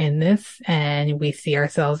we're in this and we see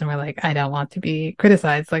ourselves and we're like, I don't want to be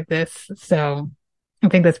criticized like this. So I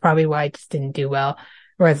think that's probably why it just didn't do well.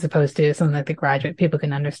 Whereas as opposed to something like The Graduate, people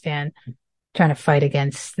can understand trying to fight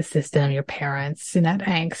against the system, your parents, and that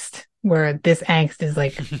angst, where this angst is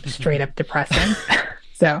like straight up depressing.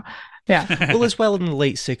 So, yeah. Well, as well in the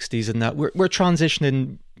late 60s and that, we're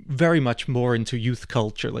transitioning very much more into youth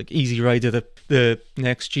culture, like Easy Rider the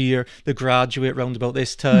next year, The Graduate round about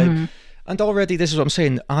this time. Mm-hmm. And already, this is what I'm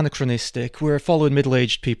saying, anachronistic. We're following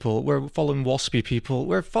middle-aged people. We're following waspy people.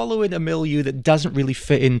 We're following a milieu that doesn't really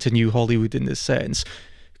fit into New Hollywood in this sense.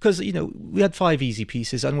 Because, we had 5 Easy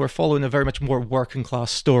Pieces and we're following a very much more working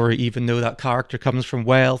class story, even though that character comes from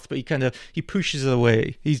wealth, but he pushes it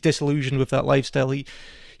away. He's disillusioned with that lifestyle. He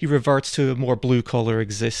reverts to a more blue-collar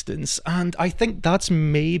existence. And I think that's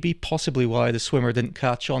maybe possibly why The Swimmer didn't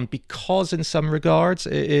catch on, because in some regards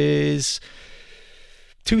it is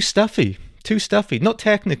too stuffy. Not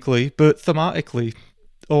technically, but thematically,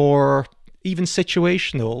 or even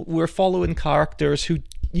situational. We're following characters who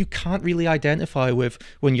you can't really identify with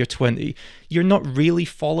when you're 20. You're not really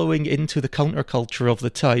following into the counterculture of the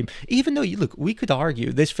time. Even though, we could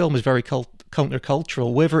argue this film is very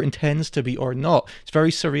countercultural, whether it intends to be or not. It's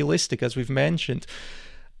very surrealistic, as we've mentioned.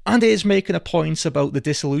 And it is making a point about the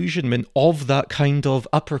disillusionment of that kind of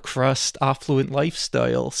upper crust, affluent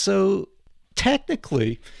lifestyle. So,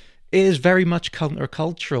 technically, it is very much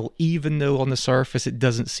countercultural, even though on the surface it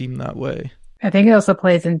doesn't seem that way. I think it also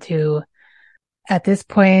plays into, at this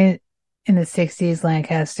point in the 60s,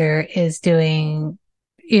 Lancaster is doing,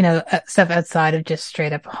 stuff outside of just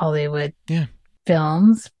straight up Hollywood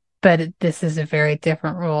films. But this is a very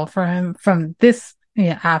different role for him. From this,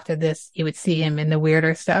 after this, you would see him in the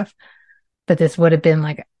weirder stuff. But this would have been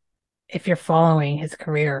like, if you're following his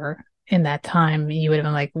career in that time, you would have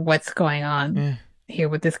been like, what's going on here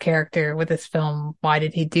with this character, with this film? Why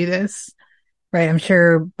did he do this? Right. I'm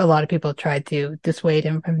sure a lot of people tried to dissuade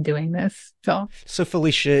him from doing this. So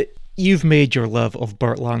Felicia, you've made your love of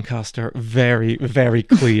Burt Lancaster very, very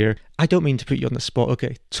clear. I don't mean to put you on the spot.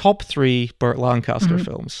 Okay. Top 3 Burt Lancaster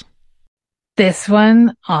films. This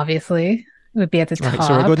one, obviously, would be at the top. Right,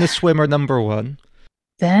 so we're going to Swimmer number 1.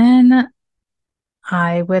 Then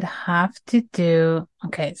I would have to do...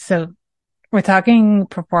 Okay, so we're talking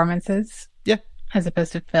performances? Yeah. As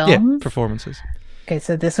opposed to films? Yeah, performances. Okay,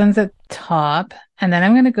 so this one's at top. And then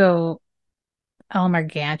I'm going to go Elmer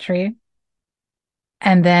Gantry.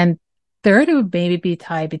 And then third, it would maybe be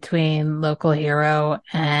tied between Local Hero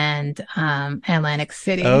and Atlantic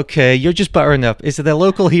City. Okay, you're just buttering up. Is it the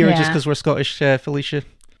Local Hero just because we're Scottish, Felicia?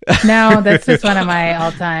 No, that's just one of my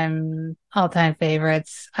all-time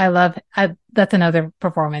favorites. That's another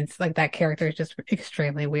performance. Like, that character is just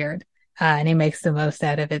extremely weird. And he makes the most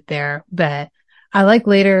out of it there. But I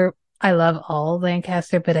love all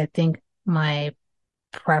Lancaster, but I think my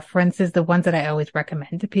preferences, the ones that I always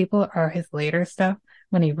recommend to people, are his later stuff,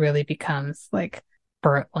 when he really becomes like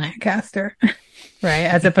Burt Lancaster, right?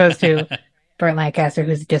 As opposed to Burt Lancaster,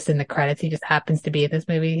 who's just in the credits. He just happens to be in this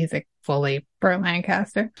movie. He's like fully Burt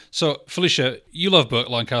Lancaster. So, Felicia, you love Burt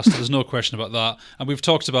Lancaster. There's no question about that. And we've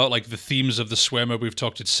talked about like the themes of The Swimmer. We've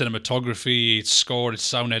talked its cinematography, its score, its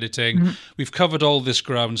sound editing. Mm-hmm. We've covered all this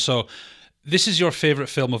ground. So this is your favourite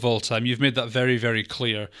film of all time. You've made that very, very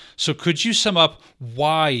clear. So could you sum up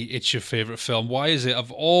why it's your favourite film? Why is it,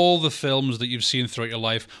 of all the films that you've seen throughout your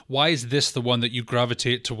life, why is this the one that you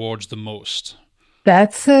gravitate towards the most?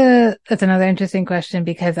 That's another interesting question,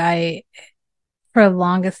 because for the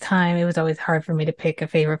longest time, it was always hard for me to pick a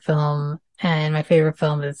favorite film. And my favorite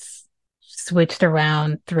film is switched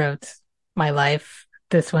around throughout my life.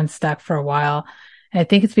 This one stuck for a while. And I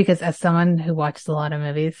think it's because as someone who watches a lot of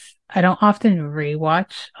movies, I don't often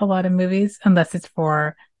rewatch a lot of movies unless it's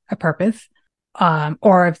for a purpose.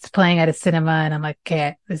 Or if it's playing at a cinema and I'm like,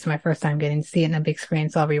 okay, this is my first time getting to see it in a big screen,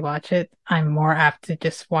 so I'll rewatch it. I'm more apt to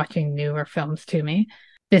just watching newer films to me.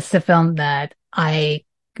 This is a film that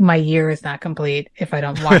my year is not complete if I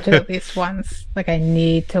don't watch it at least once. Like I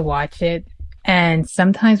need to watch it. And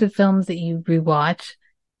sometimes with films that you rewatch,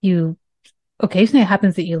 occasionally it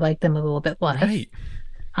happens that you like them a little bit less. Right.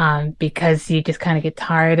 Because you just kind of get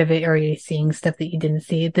tired of it or you're seeing stuff that you didn't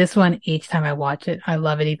see. This one, each time I watch it, I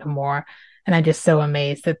love it even more. And I'm just so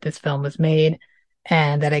amazed that this film was made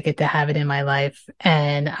and that I get to have it in my life.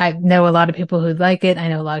 And I know a lot of people who like it. I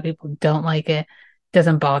know a lot of people who don't like it.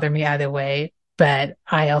 Doesn't bother me either way. But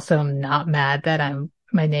I also am not mad that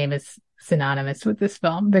my name is synonymous with this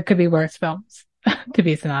film. There could be worse films to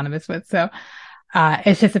be synonymous with. So,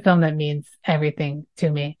 it's just a film that means everything to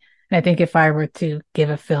me. And I think if I were to give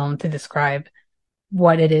a film to describe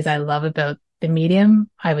what it is I love about the medium,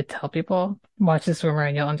 I would tell people, watch The Swimmer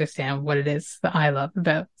and you'll understand what it is that I love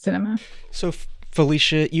about cinema. So,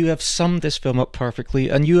 Felicia, you have summed this film up perfectly,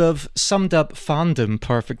 and you have summed up fandom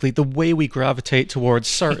perfectly. The way we gravitate towards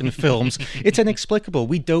certain films, it's inexplicable.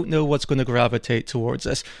 We don't know what's going to gravitate towards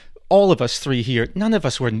us. All of us three here, none of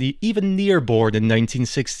us were even near born in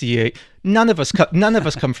 1968. None of us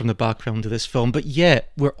come from the background of this film, but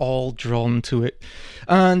yet we're all drawn to it.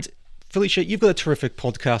 And Felicia, you've got a terrific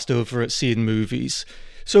podcast over at Seeing Movies.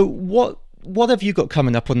 So what have you got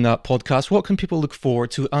coming up on that podcast? What can people look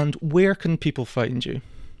forward to, and where can people find you?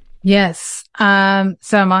 Yes. So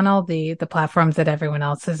I'm on all the platforms that everyone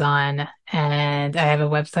else is on, and I have a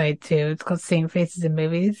website too. It's called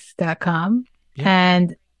seeingfacesinmovies.com. Yeah.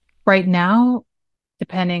 And right now,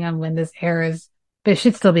 depending on when this airs, but it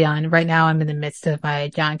should still be on. Right now, I'm in the midst of my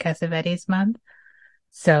John Cassavetes month.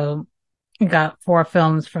 So I got 4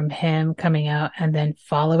 films from him coming out, and then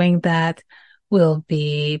following that will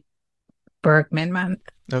be Bergman month.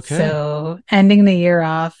 Okay. So ending the year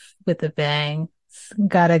off with a bang.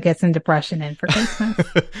 Gotta get some depression in for Christmas.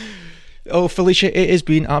 Oh, Felicia, it has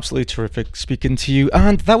been absolutely terrific speaking to you.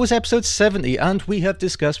 And that was episode 70, and we have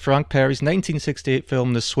discussed Frank Perry's 1968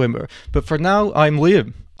 film The Swimmer. But for now, I'm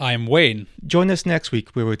Liam. I'm Wayne. Join us next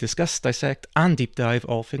week where we discuss, dissect, and deep dive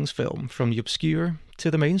all things film, from the obscure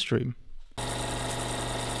to the mainstream.